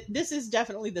man, this is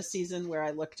definitely the season where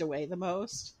I looked away the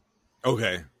most.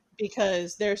 Okay.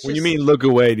 Because there's when you mean look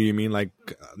away, do you mean like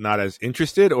not as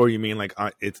interested, or you mean like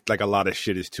it's like a lot of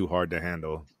shit is too hard to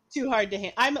handle? Too hard to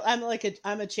handle.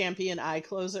 I'm a champion eye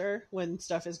closer when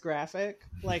stuff is graphic.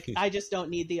 Like I just don't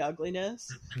need the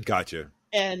ugliness. Gotcha.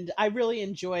 And I really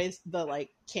enjoy the like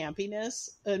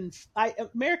campiness, and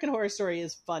American Horror Story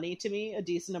is funny to me a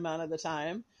decent amount of the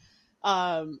time,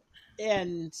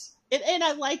 and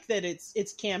I like that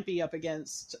it's campy up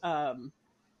against.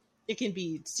 It can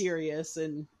be serious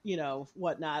and, you know,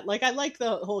 whatnot. Like, I like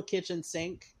the whole kitchen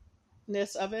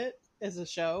sink-ness of it as a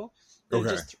show.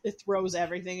 It throws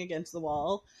everything against the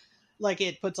wall. Like,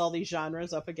 it puts all these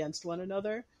genres up against one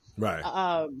another. Right.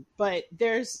 But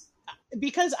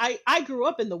because I grew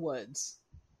up in the woods.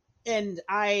 And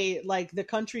I, like, the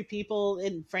country people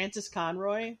in Frances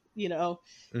Conroy, you know,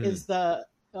 is the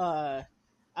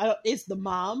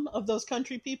mom of those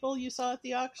country people you saw at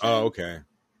the auction. Oh, okay.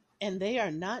 And they are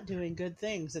not doing good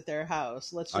things at their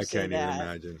house. Let's just say that. I can't even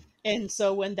imagine. And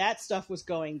so when that stuff was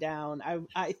going down,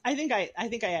 I think I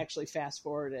actually fast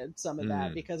forwarded some of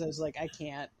that because I was like, I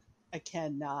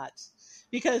cannot,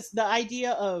 because the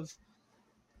idea of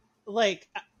like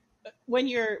when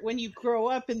you grow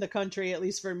up in the country, at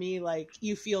least for me, like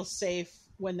you feel safe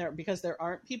because there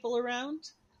aren't people around.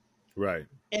 Right.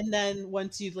 And then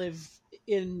once you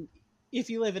if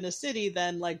you live in a city,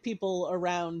 then like people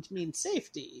around means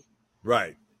safety.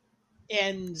 Right.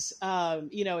 and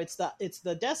it's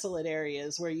the desolate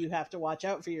areas where you have to watch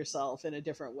out for yourself in a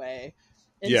different way.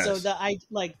 And Yes.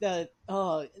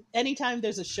 so anytime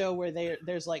there's a show where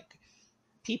there's like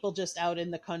people just out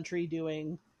in the country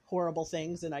doing horrible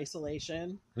things in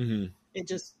isolation, it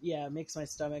just makes my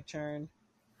stomach churn.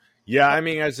 Yeah, I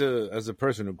mean, as a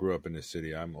person who grew up in the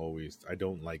city, I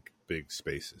don't like big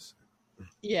spaces.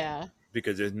 Yeah.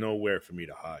 Because there's nowhere for me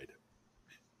to hide.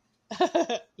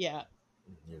 Yeah.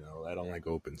 I don't like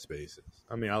open spaces.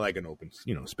 I mean, I like an open,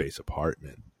 space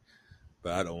apartment,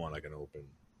 but I don't want like an open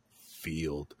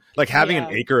field. Like having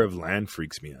an acre of land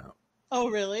freaks me out. Oh,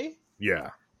 really?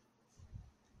 Yeah.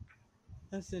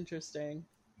 That's interesting.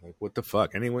 Like, what the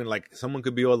fuck? Anyone, like, someone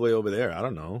could be all the way over there. I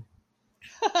don't know.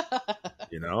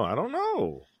 I don't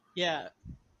know. Yeah.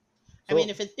 I mean,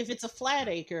 if it's a flat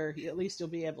acre, at least you'll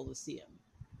be able to see him.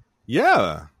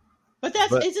 Yeah. But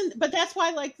that's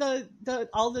why like the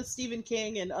all the Stephen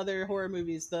King and other horror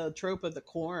movies, the trope of the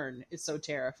corn is so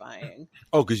terrifying.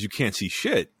 Oh, because you can't see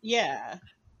shit. Yeah.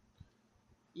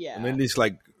 Yeah. And then these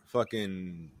like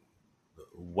fucking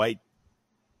white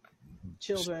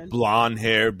children, blonde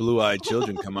hair, blue eyed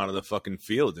children come out of the fucking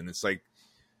field, and it's like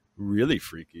really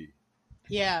freaky.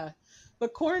 Yeah.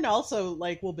 But corn also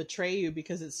like will betray you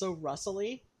because it's so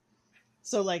rustly.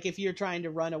 So like if you're trying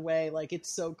to run away, like it's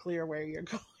so clear where you're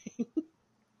going.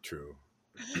 True.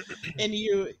 And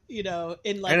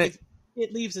it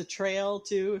leaves a trail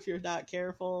too if you're not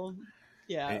careful.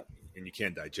 Yeah. And you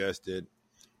can't digest it.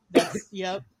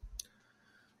 Yep.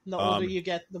 The older you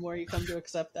get, the more you come to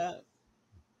accept that.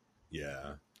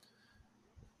 Yeah.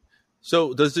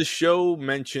 So does the show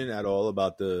mention at all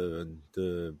about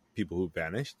the people who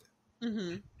vanished?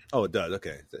 Mm-hmm. Oh, it does.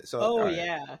 Okay. So. Right.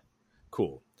 Yeah.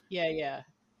 Cool. Yeah.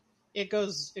 It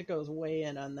goes way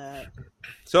in on that.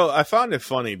 So I found it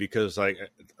funny because like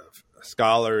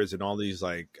scholars and all these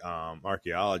like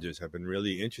archaeologists have been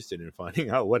really interested in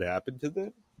finding out what happened to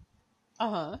them.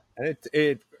 Uh-huh.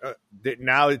 And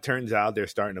now it turns out they're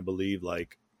starting to believe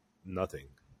like nothing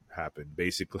happened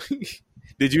basically.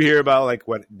 Did you hear about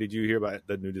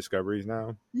the new discoveries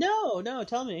now? No,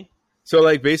 tell me. So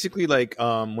like basically like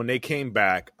when they came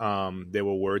back, there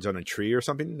were words on a tree or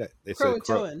something that it said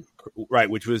Croatoan. Right,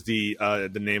 which was the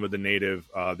name of the native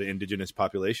the indigenous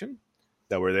population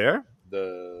that were there.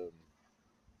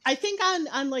 I think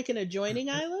on like an adjoining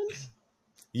island.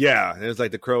 Yeah, it was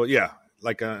like the Crow. Yeah,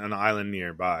 like an island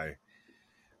nearby.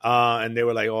 And they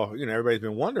were like, oh, everybody's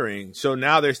been wondering. So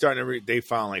now they're starting to they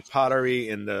found like pottery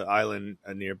in the island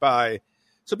nearby.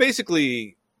 So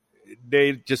basically,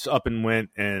 they just up and went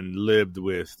and lived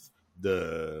with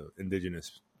the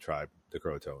indigenous tribe, the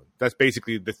Croatoan. That's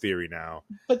basically the theory now.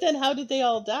 But then how did they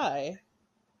all die?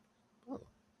 Well,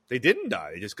 they didn't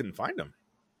die. They just couldn't find them.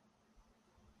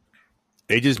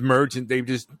 They just merged and they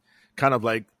just kind of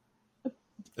like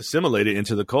assimilated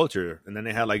into the culture. And then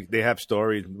they have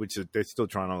stories, which they're still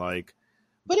trying to like.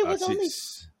 But it was only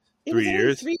 3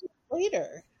 years. 3 years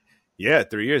later. Yeah,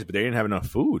 3 years, but they didn't have enough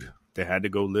food. They had to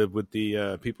go live with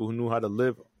the people who knew how to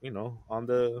live, on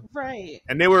the right.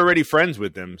 And they were already friends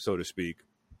with them, so to speak.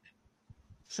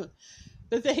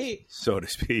 But so to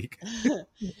speak.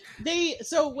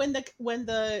 So when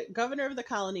the governor of the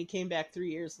colony came back 3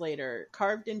 years later,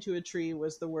 carved into a tree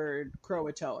was the word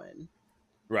Croatoan.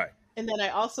 Right. And then I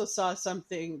also saw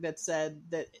something that said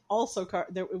that also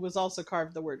it was also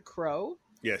carved the word crow.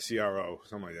 Yeah, CRO,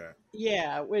 something like that.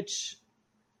 Yeah, which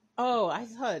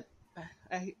I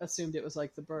assumed it was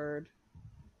like the bird.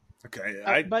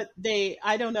 Okay. But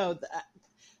I don't know.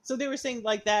 So they were saying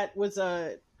like that was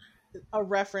a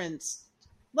reference.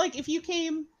 Like if you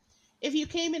came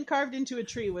and carved into a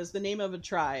tree was the name of a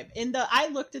tribe. And I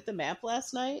looked at the map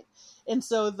last night. And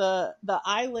so the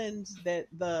island that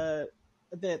the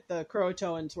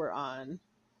Croatoans were on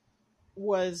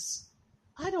was,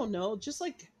 I don't know, just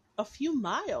like a few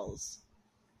miles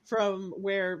from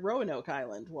where Roanoke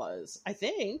Island was, I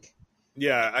think.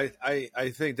 Yeah, I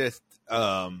think that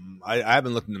I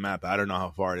haven't looked in the map. I don't know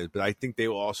how far it is, but I think they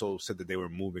also said that they were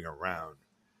moving around.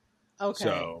 Okay.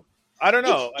 So I don't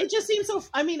know. It just seems so.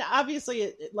 I mean,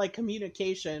 obviously, like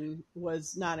communication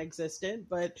was non-existent,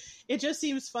 but it just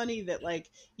seems funny that like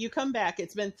you come back.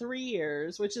 It's been 3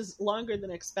 years, which is longer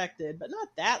than expected, but not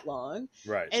that long.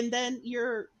 Right. And then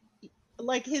you're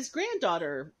like his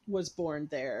granddaughter was born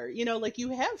there. Like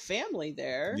you have family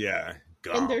there. Yeah.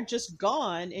 Gone. And they're just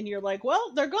gone, and you're like,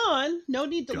 well, they're gone. No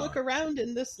need to look around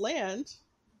in this land.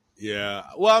 Yeah,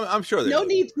 well, I'm sure no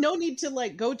need to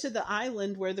like go to the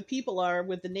island where the people are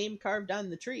with the name carved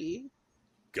on the tree.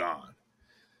 Gone.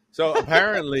 So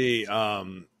apparently,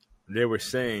 they were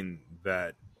saying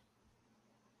that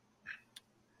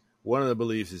one of the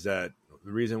beliefs is that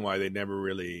the reason why they never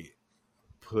really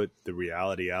put the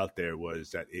reality out there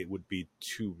was that it would be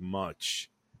too much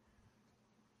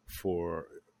for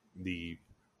the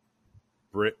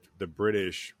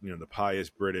British, the pious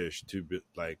British to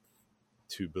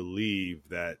to believe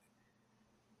that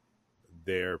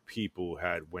their people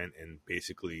had went and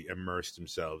basically immersed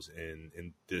themselves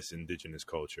in this indigenous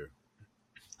culture.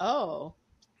 Oh.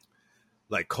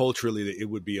 Like culturally, it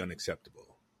would be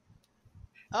unacceptable.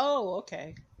 Oh,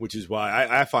 okay. Which is why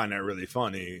I find that really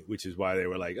funny, which is why they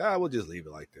were like, we'll just leave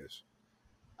it like this.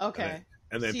 Okay.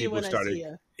 And then people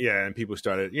started, and people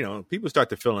started, people start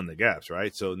to fill in the gaps,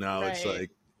 right? So now it's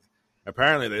like,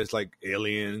 apparently there's like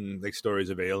stories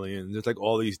of aliens. There's like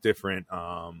all these different,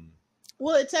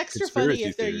 well, it's extra funny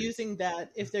if they're using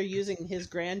if they're using his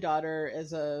granddaughter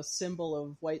as a symbol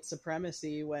of white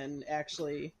supremacy when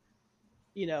actually,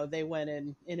 they went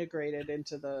and integrated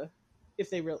into if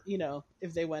they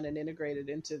went and integrated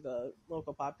into the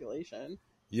local population.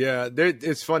 Yeah,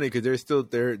 it's funny because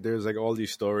there's like all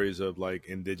these stories of like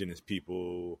indigenous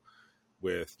people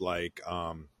with like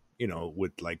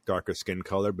with like darker skin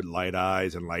color but light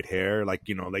eyes and light hair, like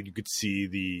like you could see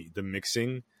the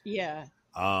mixing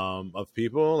of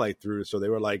people like through. So they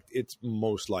were like, it's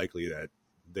most likely that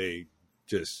they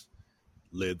just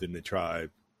lived in the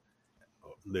tribe,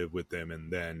 lived with them,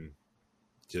 and then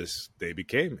just they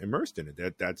became immersed in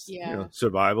it. That's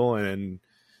survival, and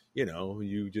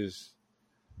you just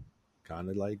kind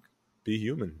of like be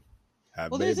human.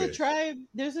 There's a tribe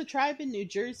in New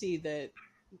Jersey that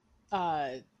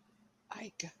I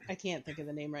can't think of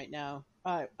the name right now.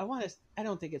 I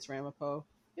don't think it's Ramapo.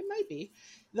 It might be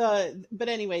but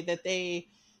anyway, that they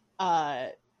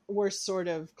were sort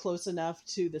of close enough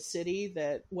to the city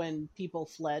that when people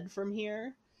fled from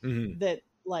here, that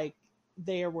like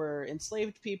there were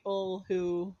enslaved people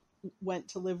who went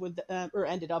to live with them or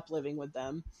ended up living with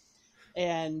them.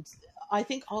 And I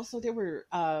think also there were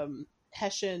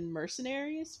Hessian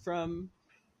mercenaries from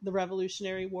the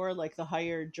Revolutionary War, like the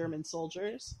hired German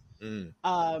soldiers, who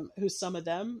some of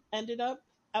them ended up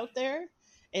out there.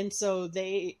 And so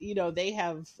they, they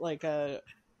have like a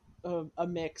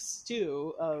mix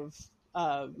too of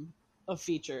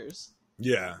features.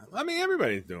 Yeah, I mean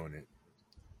everybody's doing it.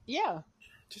 Yeah,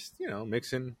 just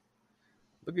mixing.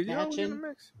 Look at you,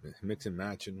 mixing,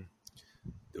 matching,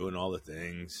 doing all the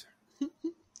things.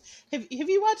 Have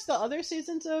you watched the other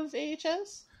seasons of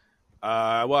AHS?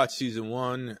 I watched season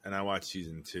 1 and I watched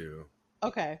season 2.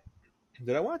 Okay.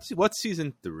 Did I watch what's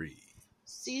season 3?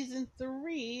 Season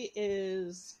 3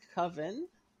 is Coven.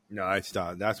 No, I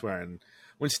stopped. That's when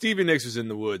Stevie Nicks was in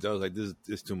the woods, I was like, this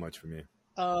is too much for me.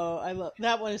 Oh, I love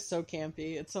that one. Is so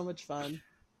campy. It's so much fun.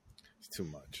 It's too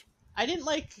much. I didn't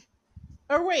like.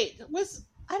 Or wait,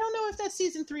 I don't know if that's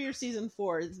season 3 or season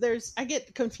 4. I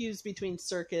get confused between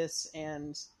Circus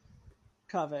and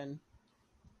Coven.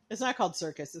 It's not called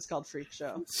Circus. It's called Freak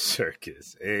Show.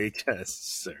 Circus. AHS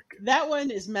Circus. That one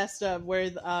is messed up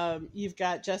where you've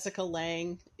got Jessica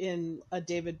Lange in a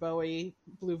David Bowie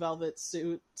Blue Velvet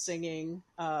suit singing.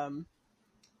 Oh,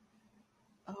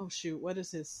 shoot. What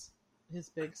is his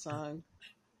big song?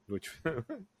 Which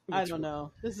I don't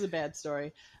know. This is a bad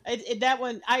story.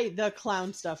 The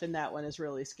clown stuff in that one is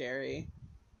really scary.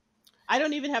 I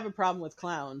don't even have a problem with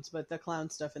clowns, but the clown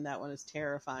stuff in that one is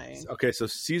terrifying. Okay, so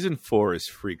season 4 is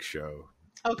Freak Show.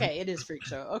 Okay, it is Freak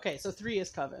Show. Okay, so 3 is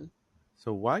Coven.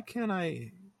 So why can't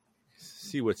I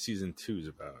see what season 2 is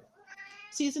about?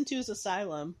 Season 2 is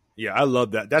Asylum. Yeah, I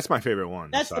love that. That's my favorite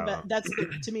one. That's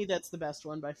to me, that's the best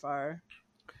one by far.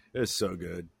 It's so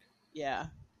good. Yeah.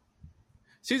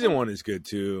 Season 1 is good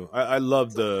too. I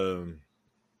love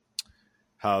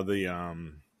how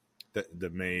the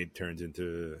maid turns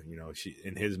into, she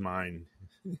in his mind.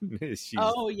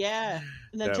 Oh yeah,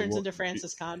 and then turns into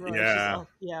Frances Conroy. Yeah,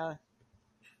 yeah.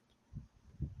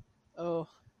 Oh,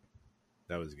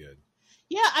 that was good.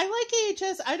 Yeah, I like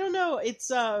AHS. I don't know. It's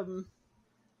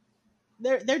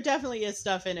there definitely is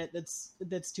stuff in it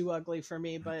that's too ugly for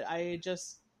me, but I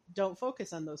just don't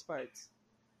focus on those parts.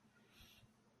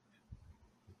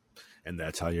 And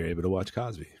that's how you're able to watch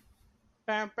Cosby.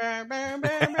 That's my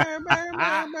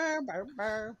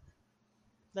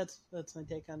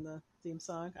take on the theme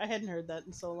song. I hadn't heard that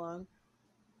in so long.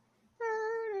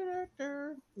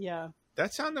 Yeah.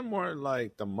 That sounded more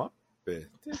like the Muppet.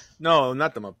 No,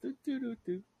 not the Muppet.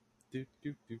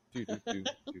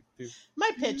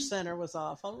 My pitch center was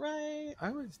off. All right.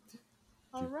 I was.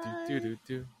 All right.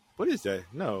 What is that?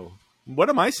 No. What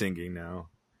am I singing now?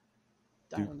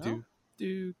 I don't know.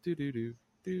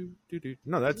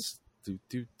 No, that's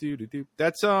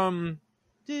that's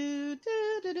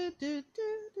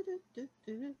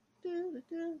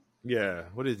Yeah,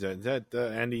 what is that? Is that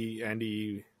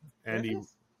Andy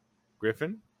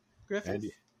Griffith? Griffin?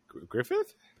 Andy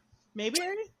Griffith?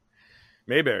 Mayberry?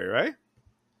 Mayberry, right?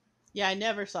 Yeah, I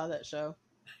never saw that show.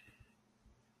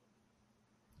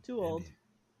 Too old.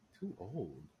 Too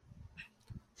old.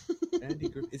 Andy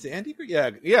Griffith. Is it Andy Griffith? Yeah,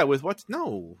 yeah. With what?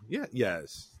 No. Yeah.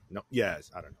 Yes. No.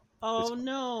 Yes. I don't know. Oh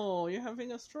no, you're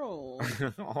having a stroke.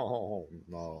 Oh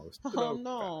no. Oh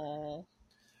no.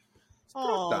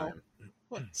 Stroke time.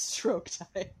 What stroke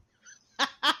time?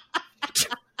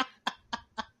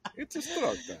 It's a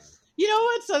stroke time. You know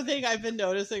what? Something I've been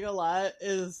noticing a lot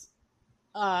is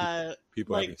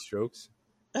people like, having strokes.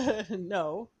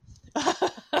 No.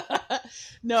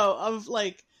 No, of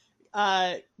like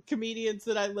comedians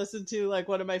that I listen to. Like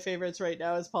one of my favorites right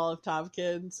now is Paul F.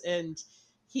 Tompkins, and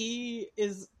he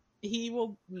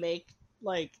will make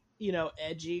like, you know,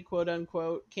 edgy quote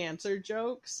unquote cancer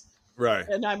jokes. Right.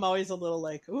 And I'm always a little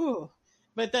like, ooh.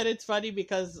 But then it's funny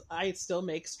because I still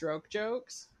make stroke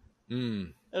jokes.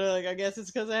 Mm. And I'm like, I guess it's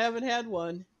because I haven't had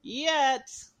one yet.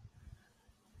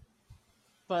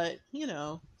 But, you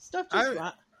know, stuff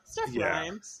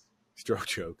rhymes. Stroke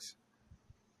jokes.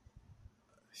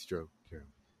 Stroke joke.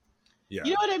 Yeah.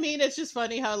 You know what I mean? It's just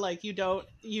funny how like you don't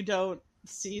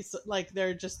see, like,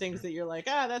 they're just things that you're like,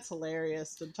 that's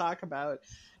hilarious to talk about.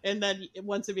 And then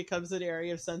once it becomes an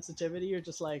area of sensitivity, you're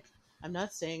just like, I'm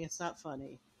not saying it's not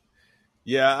funny.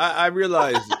 Yeah, I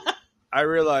realize.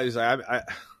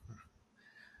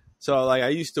 So like I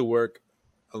used to work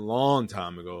a long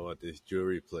time ago at this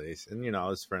jewelry place, and you know I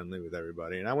was friendly with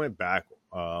everybody, and I went back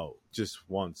just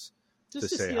once just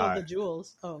to say steal hi. The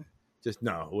jewels. Oh, just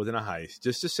no, it wasn't a heist.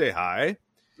 Just to say hi.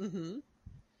 Mm-hmm.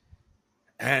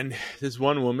 And this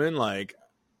one woman, like,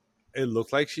 it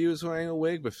looked like she was wearing a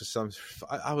wig, but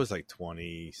I was like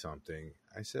 20 something.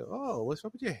 I said, "Oh, what's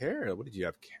up with your hair? What did you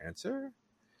have, cancer?"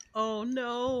 Oh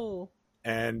no.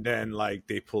 And then like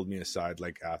they pulled me aside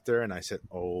like after, and I said,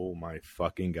 "Oh my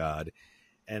fucking god!"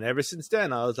 And ever since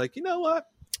then, I was like, you know what?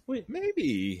 Wait,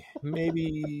 maybe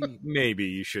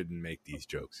you shouldn't make these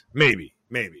jokes. Maybe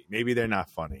they're not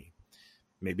funny.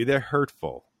 Maybe they're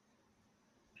hurtful.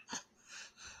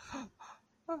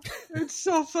 It's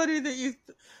so funny that you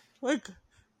like.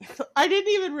 I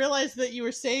didn't even realize that you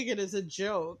were saying it as a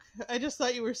joke. I just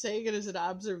thought you were saying it as an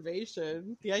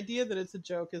observation. The idea that it's a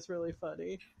joke is really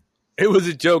funny. It was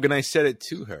a joke, and I said it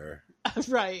to her.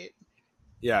 Right.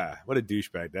 Yeah, what a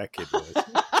douchebag that kid was.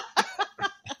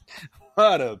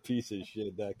 What a piece of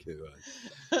shit that kid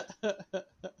was.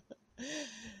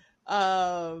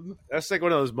 That's like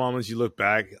one of those moments you look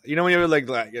back. You know when you're like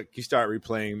you start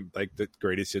replaying like the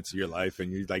greatest hits of your life,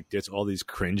 and you like get all these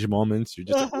cringe moments. You're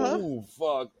just like, oh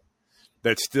fuck,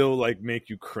 that still like make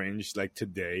you cringe like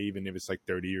today, even if it's like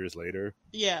 30 years later.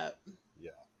 Yeah.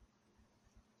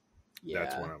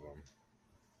 That's one of them.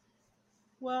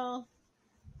 Well,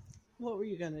 what were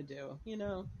you gonna do? You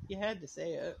know, you had to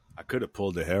say it. I could have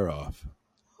pulled the hair off.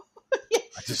 Yeah,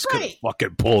 I just could have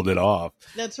fucking pulled it off.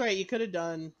 That's right. You could have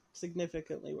done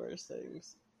significantly worse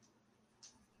things.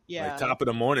 Yeah. Like top of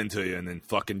the morning to you, and then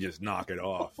fucking just knock it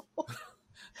off.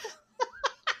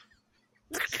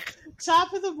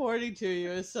 Top of the morning to you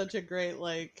is such a great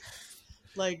like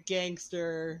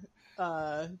gangster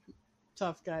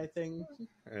tough guy thing.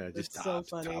 Yeah, just so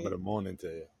funny. Top of the morning to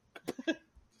you.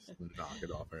 Just knock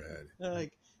it off her head.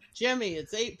 Like, Jimmy,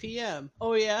 it's 8 p.m.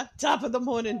 Oh yeah, top of the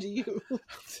morning to you.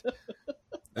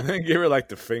 And then give her like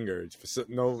the finger for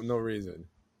no reason.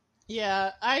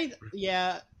 Yeah,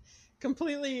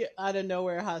 completely out of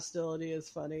nowhere hostility is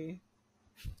funny.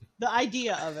 The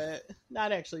idea of it,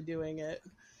 not actually doing it.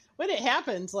 When it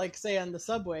happens, like say on the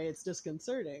subway, it's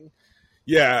disconcerting.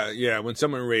 Yeah. When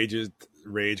someone rage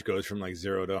goes from like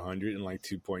 0 to 100 in like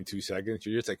 2.2 seconds.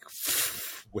 You're just like,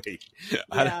 wait,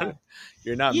 yeah.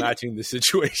 You're not matching the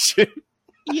situation.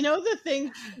 You know the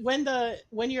thing when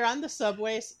you're on the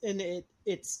subway and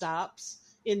it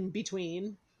stops in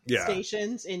between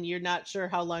stations and you're not sure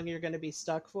how long you're going to be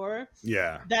stuck for.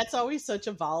 Yeah, that's always such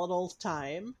a volatile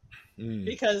time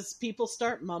because people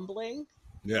start mumbling.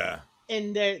 Yeah.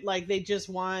 And they're like,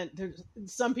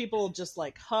 some people just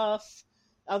like huff,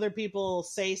 other people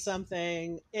say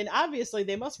something, and obviously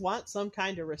they must want some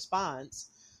kind of response,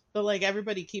 but like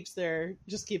everybody keeps their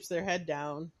head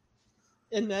down.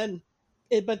 And then,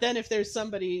 but then if there's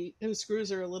somebody who screws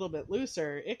her a little bit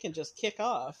looser, it can just kick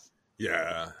off.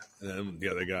 Yeah. And then the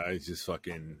other guy is just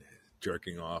fucking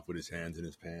jerking off with his hands in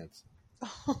his pants.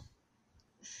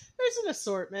 There's an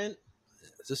assortment.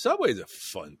 The subway's a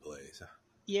fun place.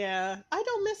 Yeah, I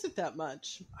don't miss it that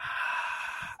much.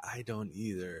 I don't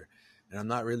either. And I'm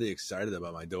not really excited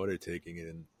about my daughter taking it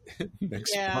in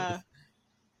next month.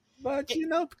 But you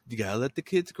gotta let the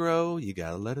kids grow. You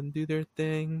gotta let them do their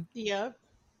thing. Yep.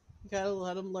 You gotta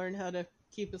let them learn how to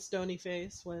keep a stony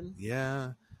face when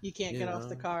you can't get off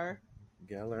the car.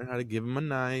 You gotta learn how to give them a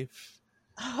knife.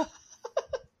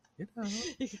 You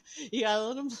gotta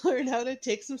let them learn how to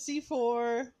take some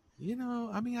C4.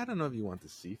 I mean, I don't know if you want the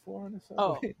C4 on the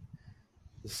subway.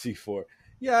 The C4.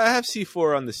 Yeah, I have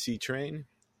C4 on the C train.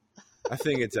 I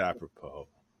think it's apropos.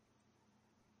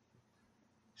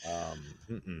 I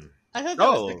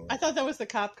thought that was the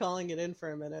cop calling it in for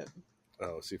a minute.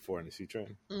 Oh, C4 on the C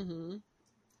train? Mm-hmm.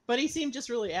 But he seemed just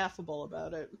really affable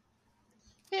about it.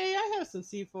 Hey, I have some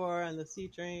C4 on the C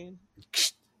train.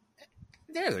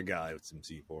 There's a guy with some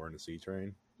C4 on the C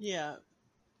train. Yeah.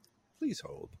 Please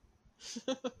hold.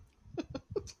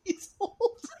 Please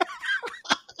hold.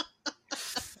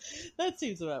 That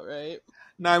seems about right.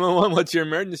 911, what's your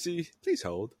emergency? Please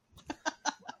hold.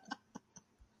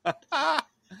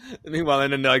 Meanwhile,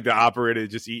 and then the operator is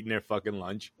just eating their fucking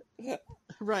lunch.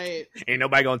 Right. Ain't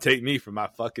nobody gonna take me for my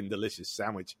fucking delicious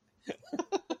sandwich.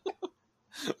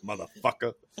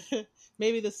 Motherfucker.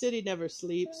 Maybe the city never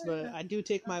sleeps, but I do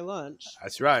take my lunch.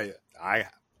 That's right. I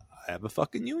have a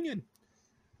fucking union.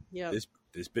 Yeah.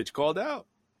 This bitch called out.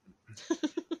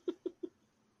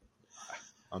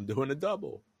 I'm doing a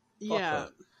double. Fuck yeah.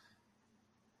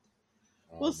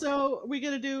 Well, so are we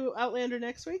gonna do Outlander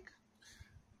next week?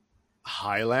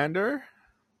 Highlander?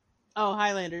 Oh,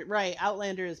 Highlander. Right.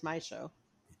 Outlander is my show.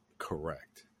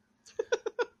 Correct.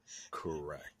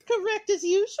 Correct. Correct as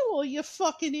usual, you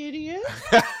fucking idiot.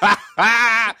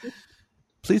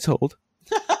 Please hold.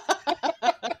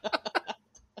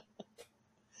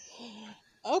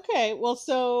 Okay, well,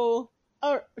 so,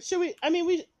 should we? I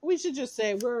mean, we should just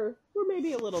say we're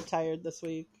maybe a little tired this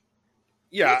week.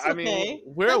 Yeah, That's okay.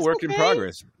 We're a work in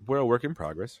progress. We're a work in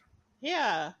progress.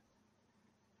 Yeah,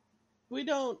 we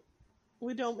don't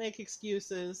make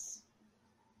excuses,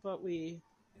 but we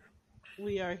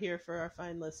are here for our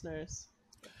fine listeners.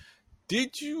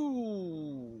 Did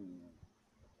you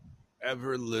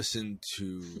ever listen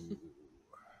to...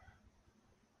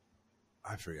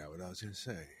 I forgot what I was going to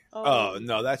say. Oh,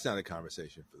 no, that's not a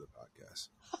conversation for the podcast.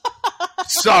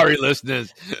 Sorry,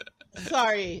 listeners.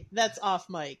 Sorry, that's off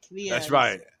mic. That's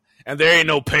right. And there ain't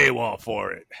no paywall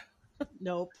for it.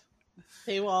 Nope.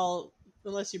 Paywall,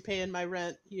 unless you're paying my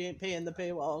rent, you ain't paying the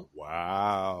paywall.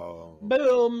 Wow.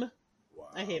 Boom.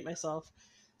 Wow. I hate myself.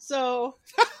 So...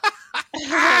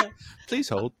 Please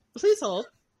hold. Please hold.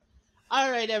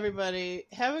 All right, everybody.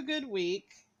 Have a good week.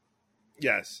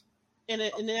 Yes. And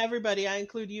everybody, I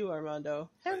include you, Armando.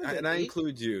 And I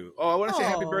include you. Oh, I want to say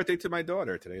happy birthday to my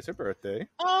daughter. Today is her birthday.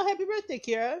 Oh, happy birthday,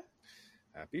 Kira.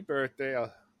 Happy birthday.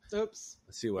 Oops.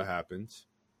 Let's see what happens.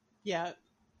 Yeah.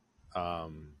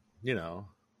 We'll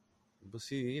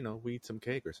see, we eat some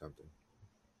cake or something.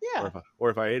 Yeah. Or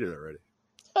if I ate it already.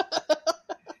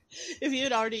 If you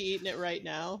had already eaten it right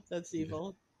now, that's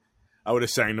evil. I would have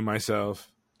sang to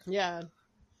myself. Yeah.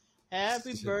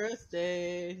 Happy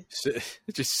birthday.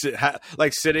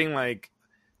 Sitting like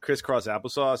crisscross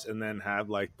applesauce and then have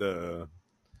like the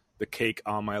cake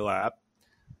on my lap,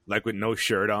 like with no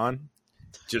shirt on,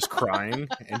 just crying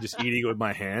and just eating with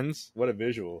my hands. What a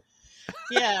visual.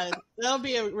 Yeah, that'll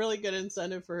be a really good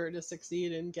incentive for her to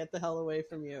succeed and get the hell away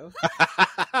from you.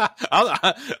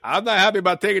 I'm not happy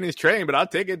about taking his train, but I'll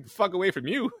take it the fuck away from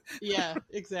you. Yeah,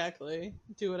 exactly.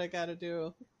 Do what I gotta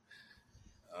do.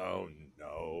 Oh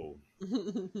no!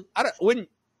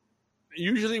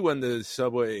 Usually when the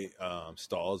subway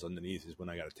stalls underneath is when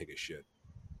I gotta take a shit.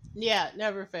 Yeah,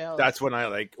 never fails. That's when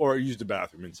I or use the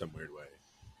bathroom in some weird way.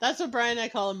 That's what Brian and I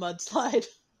call a mudslide.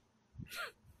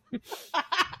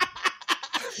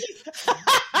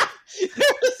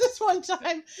 There was this one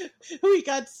time we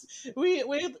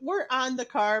were on the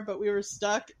car, but we were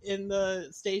stuck in the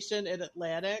station in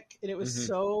Atlantic, and it was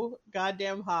so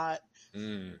goddamn hot.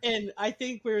 And I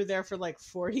think we were there for like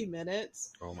 40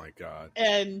 minutes. Oh my god!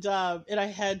 And I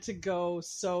had to go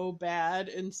so bad,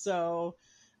 and so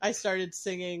I started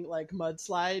singing like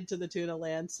 "Mudslide" to the tune of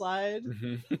 "Landslide"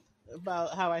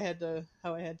 about how I had to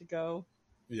go.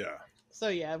 Yeah. So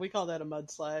yeah, we call that a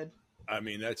mudslide. I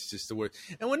mean, that's just the word.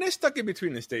 And when they're stuck in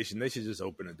between the station, they should just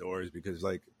open the doors because,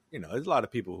 there's a lot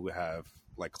of people who have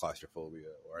claustrophobia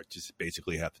or just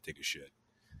basically have to take a shit.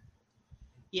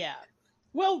 Yeah.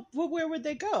 Well, where would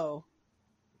they go?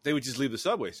 They would just leave the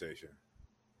subway station.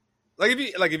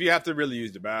 If you have to really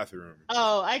use the bathroom.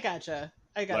 Oh, I gotcha.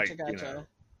 Gotcha.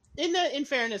 In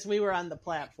fairness, we were on the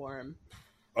platform.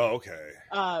 Oh, okay.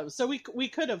 So we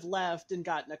could have left and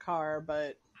gotten a car,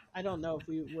 but I don't know if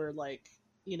we were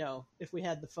if we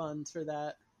had the funds for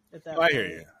that at that point. I hear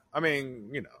you. I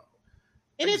mean,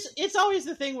 And it's always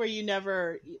the thing where you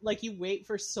never, like, you wait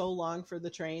for so long for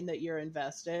the train that you're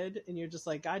invested, and you're just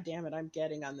like, God damn it, I'm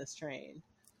getting on this train.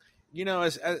 You know,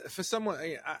 as for someone,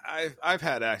 I've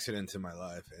had accidents in my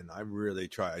life, and I really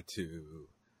try to,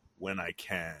 when I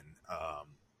can,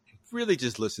 really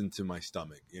just listen to my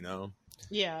stomach, you know?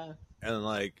 Yeah.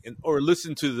 And or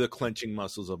listen to the clenching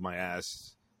muscles of my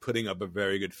ass putting up a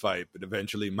very good fight, but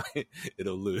eventually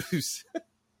it'll lose.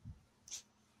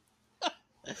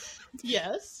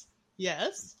 Yes. I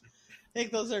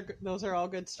think those are all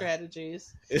good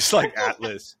strategies. It's like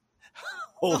Atlas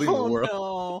holding the world.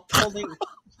 No,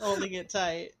 holding it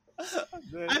tight.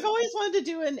 I've always wanted to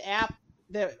do an app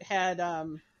that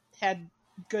had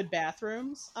good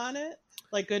bathrooms on it,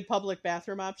 like good public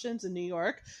bathroom options in New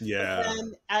York. Yeah.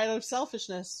 And out of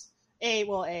selfishness,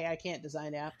 I can't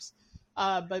design apps.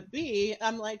 But B,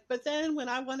 I'm like, but then when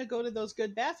I want to go to those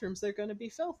good bathrooms, they're going to be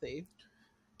filthy.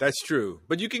 That's true,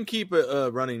 but you can keep a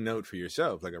running note for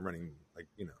yourself, like a running,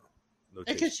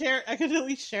 notation. I could at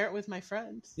least share it with my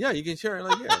friends. Yeah, you can share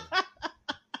it.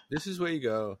 This is where you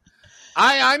go.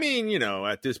 I mean, you know,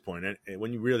 at this point,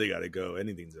 when you really got to go,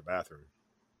 anything's a bathroom.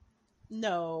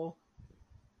 No.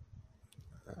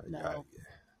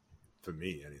 For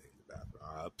me, anything's a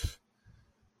bathroom.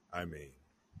 I mean,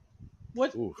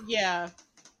 what? Oof. Yeah,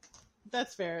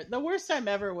 that's fair. The worst time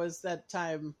ever was that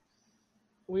time.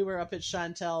 We were up at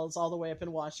Chantel's all the way up in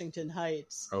Washington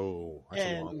Heights. Oh, that's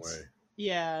a long way.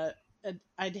 Yeah,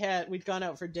 we'd gone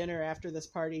out for dinner after this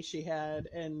party she had,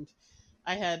 and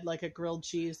I had like a grilled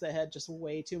cheese that had just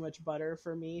way too much butter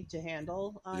for me to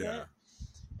handle on it.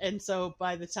 And so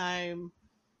by the time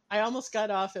I almost got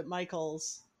off at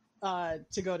Michael's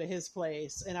to go to his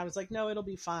place, and I was like, no, it'll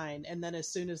be fine. And then as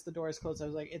soon as the doors closed, I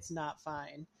was like, it's not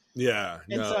fine. Yeah.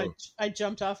 And so I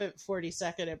jumped off at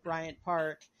 42nd at Bryant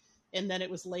Park. And then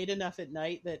it was late enough at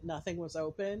night that nothing was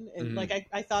open. And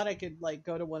I thought I could like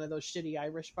go to one of those shitty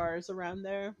Irish bars around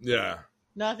there. Yeah.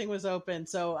 Nothing was open.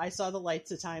 So I saw the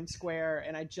lights of Times Square,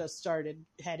 and I just started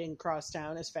heading across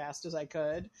town as fast as I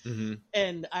could. Mm-hmm.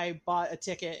 And I bought a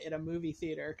ticket at a movie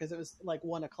theater because it was like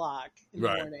 1:00 in the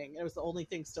morning. It was the only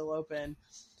thing still open.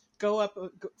 Go up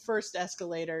first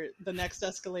escalator. The next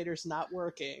escalator's not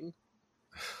working.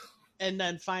 And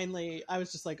then finally I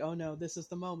was just like, oh no, this is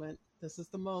the moment.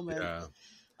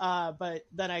 Yeah. But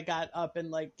then I got up and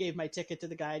like gave my ticket to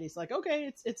the guy, and he's like,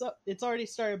 okay, it's up, it's already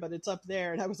started, but it's up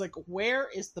there. And I was like, where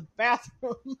is the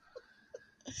bathroom?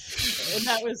 And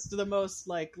that was the most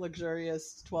like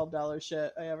luxurious $12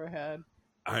 shit I ever had.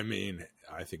 I mean,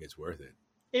 I think it's worth it.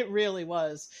 It really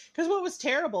was. Because what was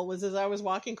terrible was as I was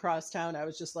walking across town, I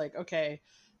was just like, okay,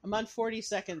 I'm on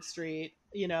 42nd Street.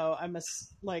 You know, I'm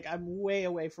way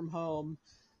away from home.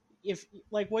 If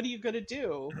like, what are you going to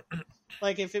do?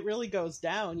 Like, if it really goes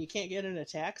down, you can't get in a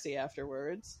taxi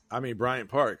afterwards. I mean, Bryant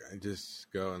Park, I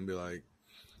just go and be like,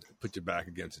 put your back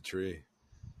against a tree.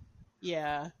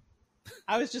 Yeah.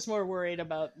 I was just more worried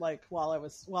about like, while I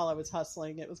was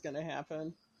hustling, it was going to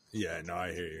happen. Yeah, no,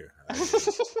 I hear you.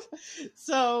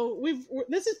 So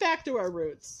this is back to our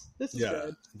roots. This is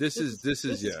good. This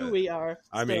is who we are.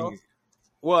 I mean,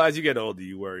 well, as you get older,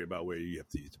 you worry about where you have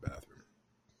to use the bathroom.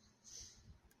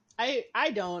 I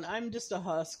don't. I'm just a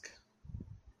husk.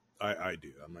 I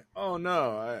do. I'm like, oh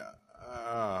no.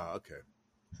 Okay.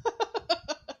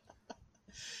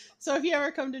 So if you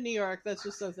ever come to New York, that's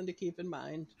just something to keep in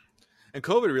mind. And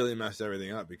COVID really messed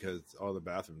everything up because all the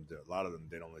bathrooms, a lot of them,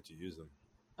 they don't let you use them.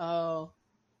 Oh.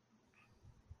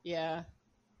 Yeah.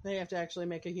 They have to actually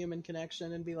make a human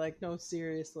connection and be like, no,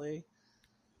 seriously.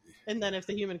 And then if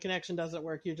the human connection doesn't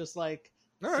work, you're just like,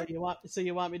 all right. So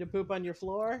you want me to poop on your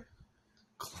floor?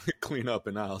 Clean up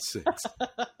in aisle 6.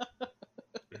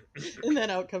 And then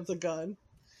out comes a gun.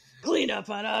 Clean up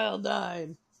on aisle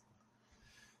 9.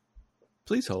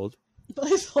 Please hold.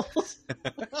 Please hold.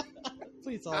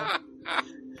 Please hold.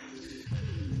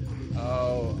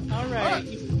 Oh. All right.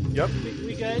 Yep.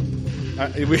 We good?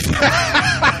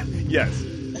 Yes.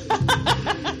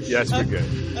 Yes, we're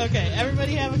good. Okay.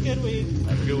 Everybody have a good week.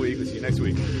 Have a good week. We'll see you next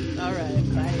week. All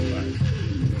right. Bye. Bye.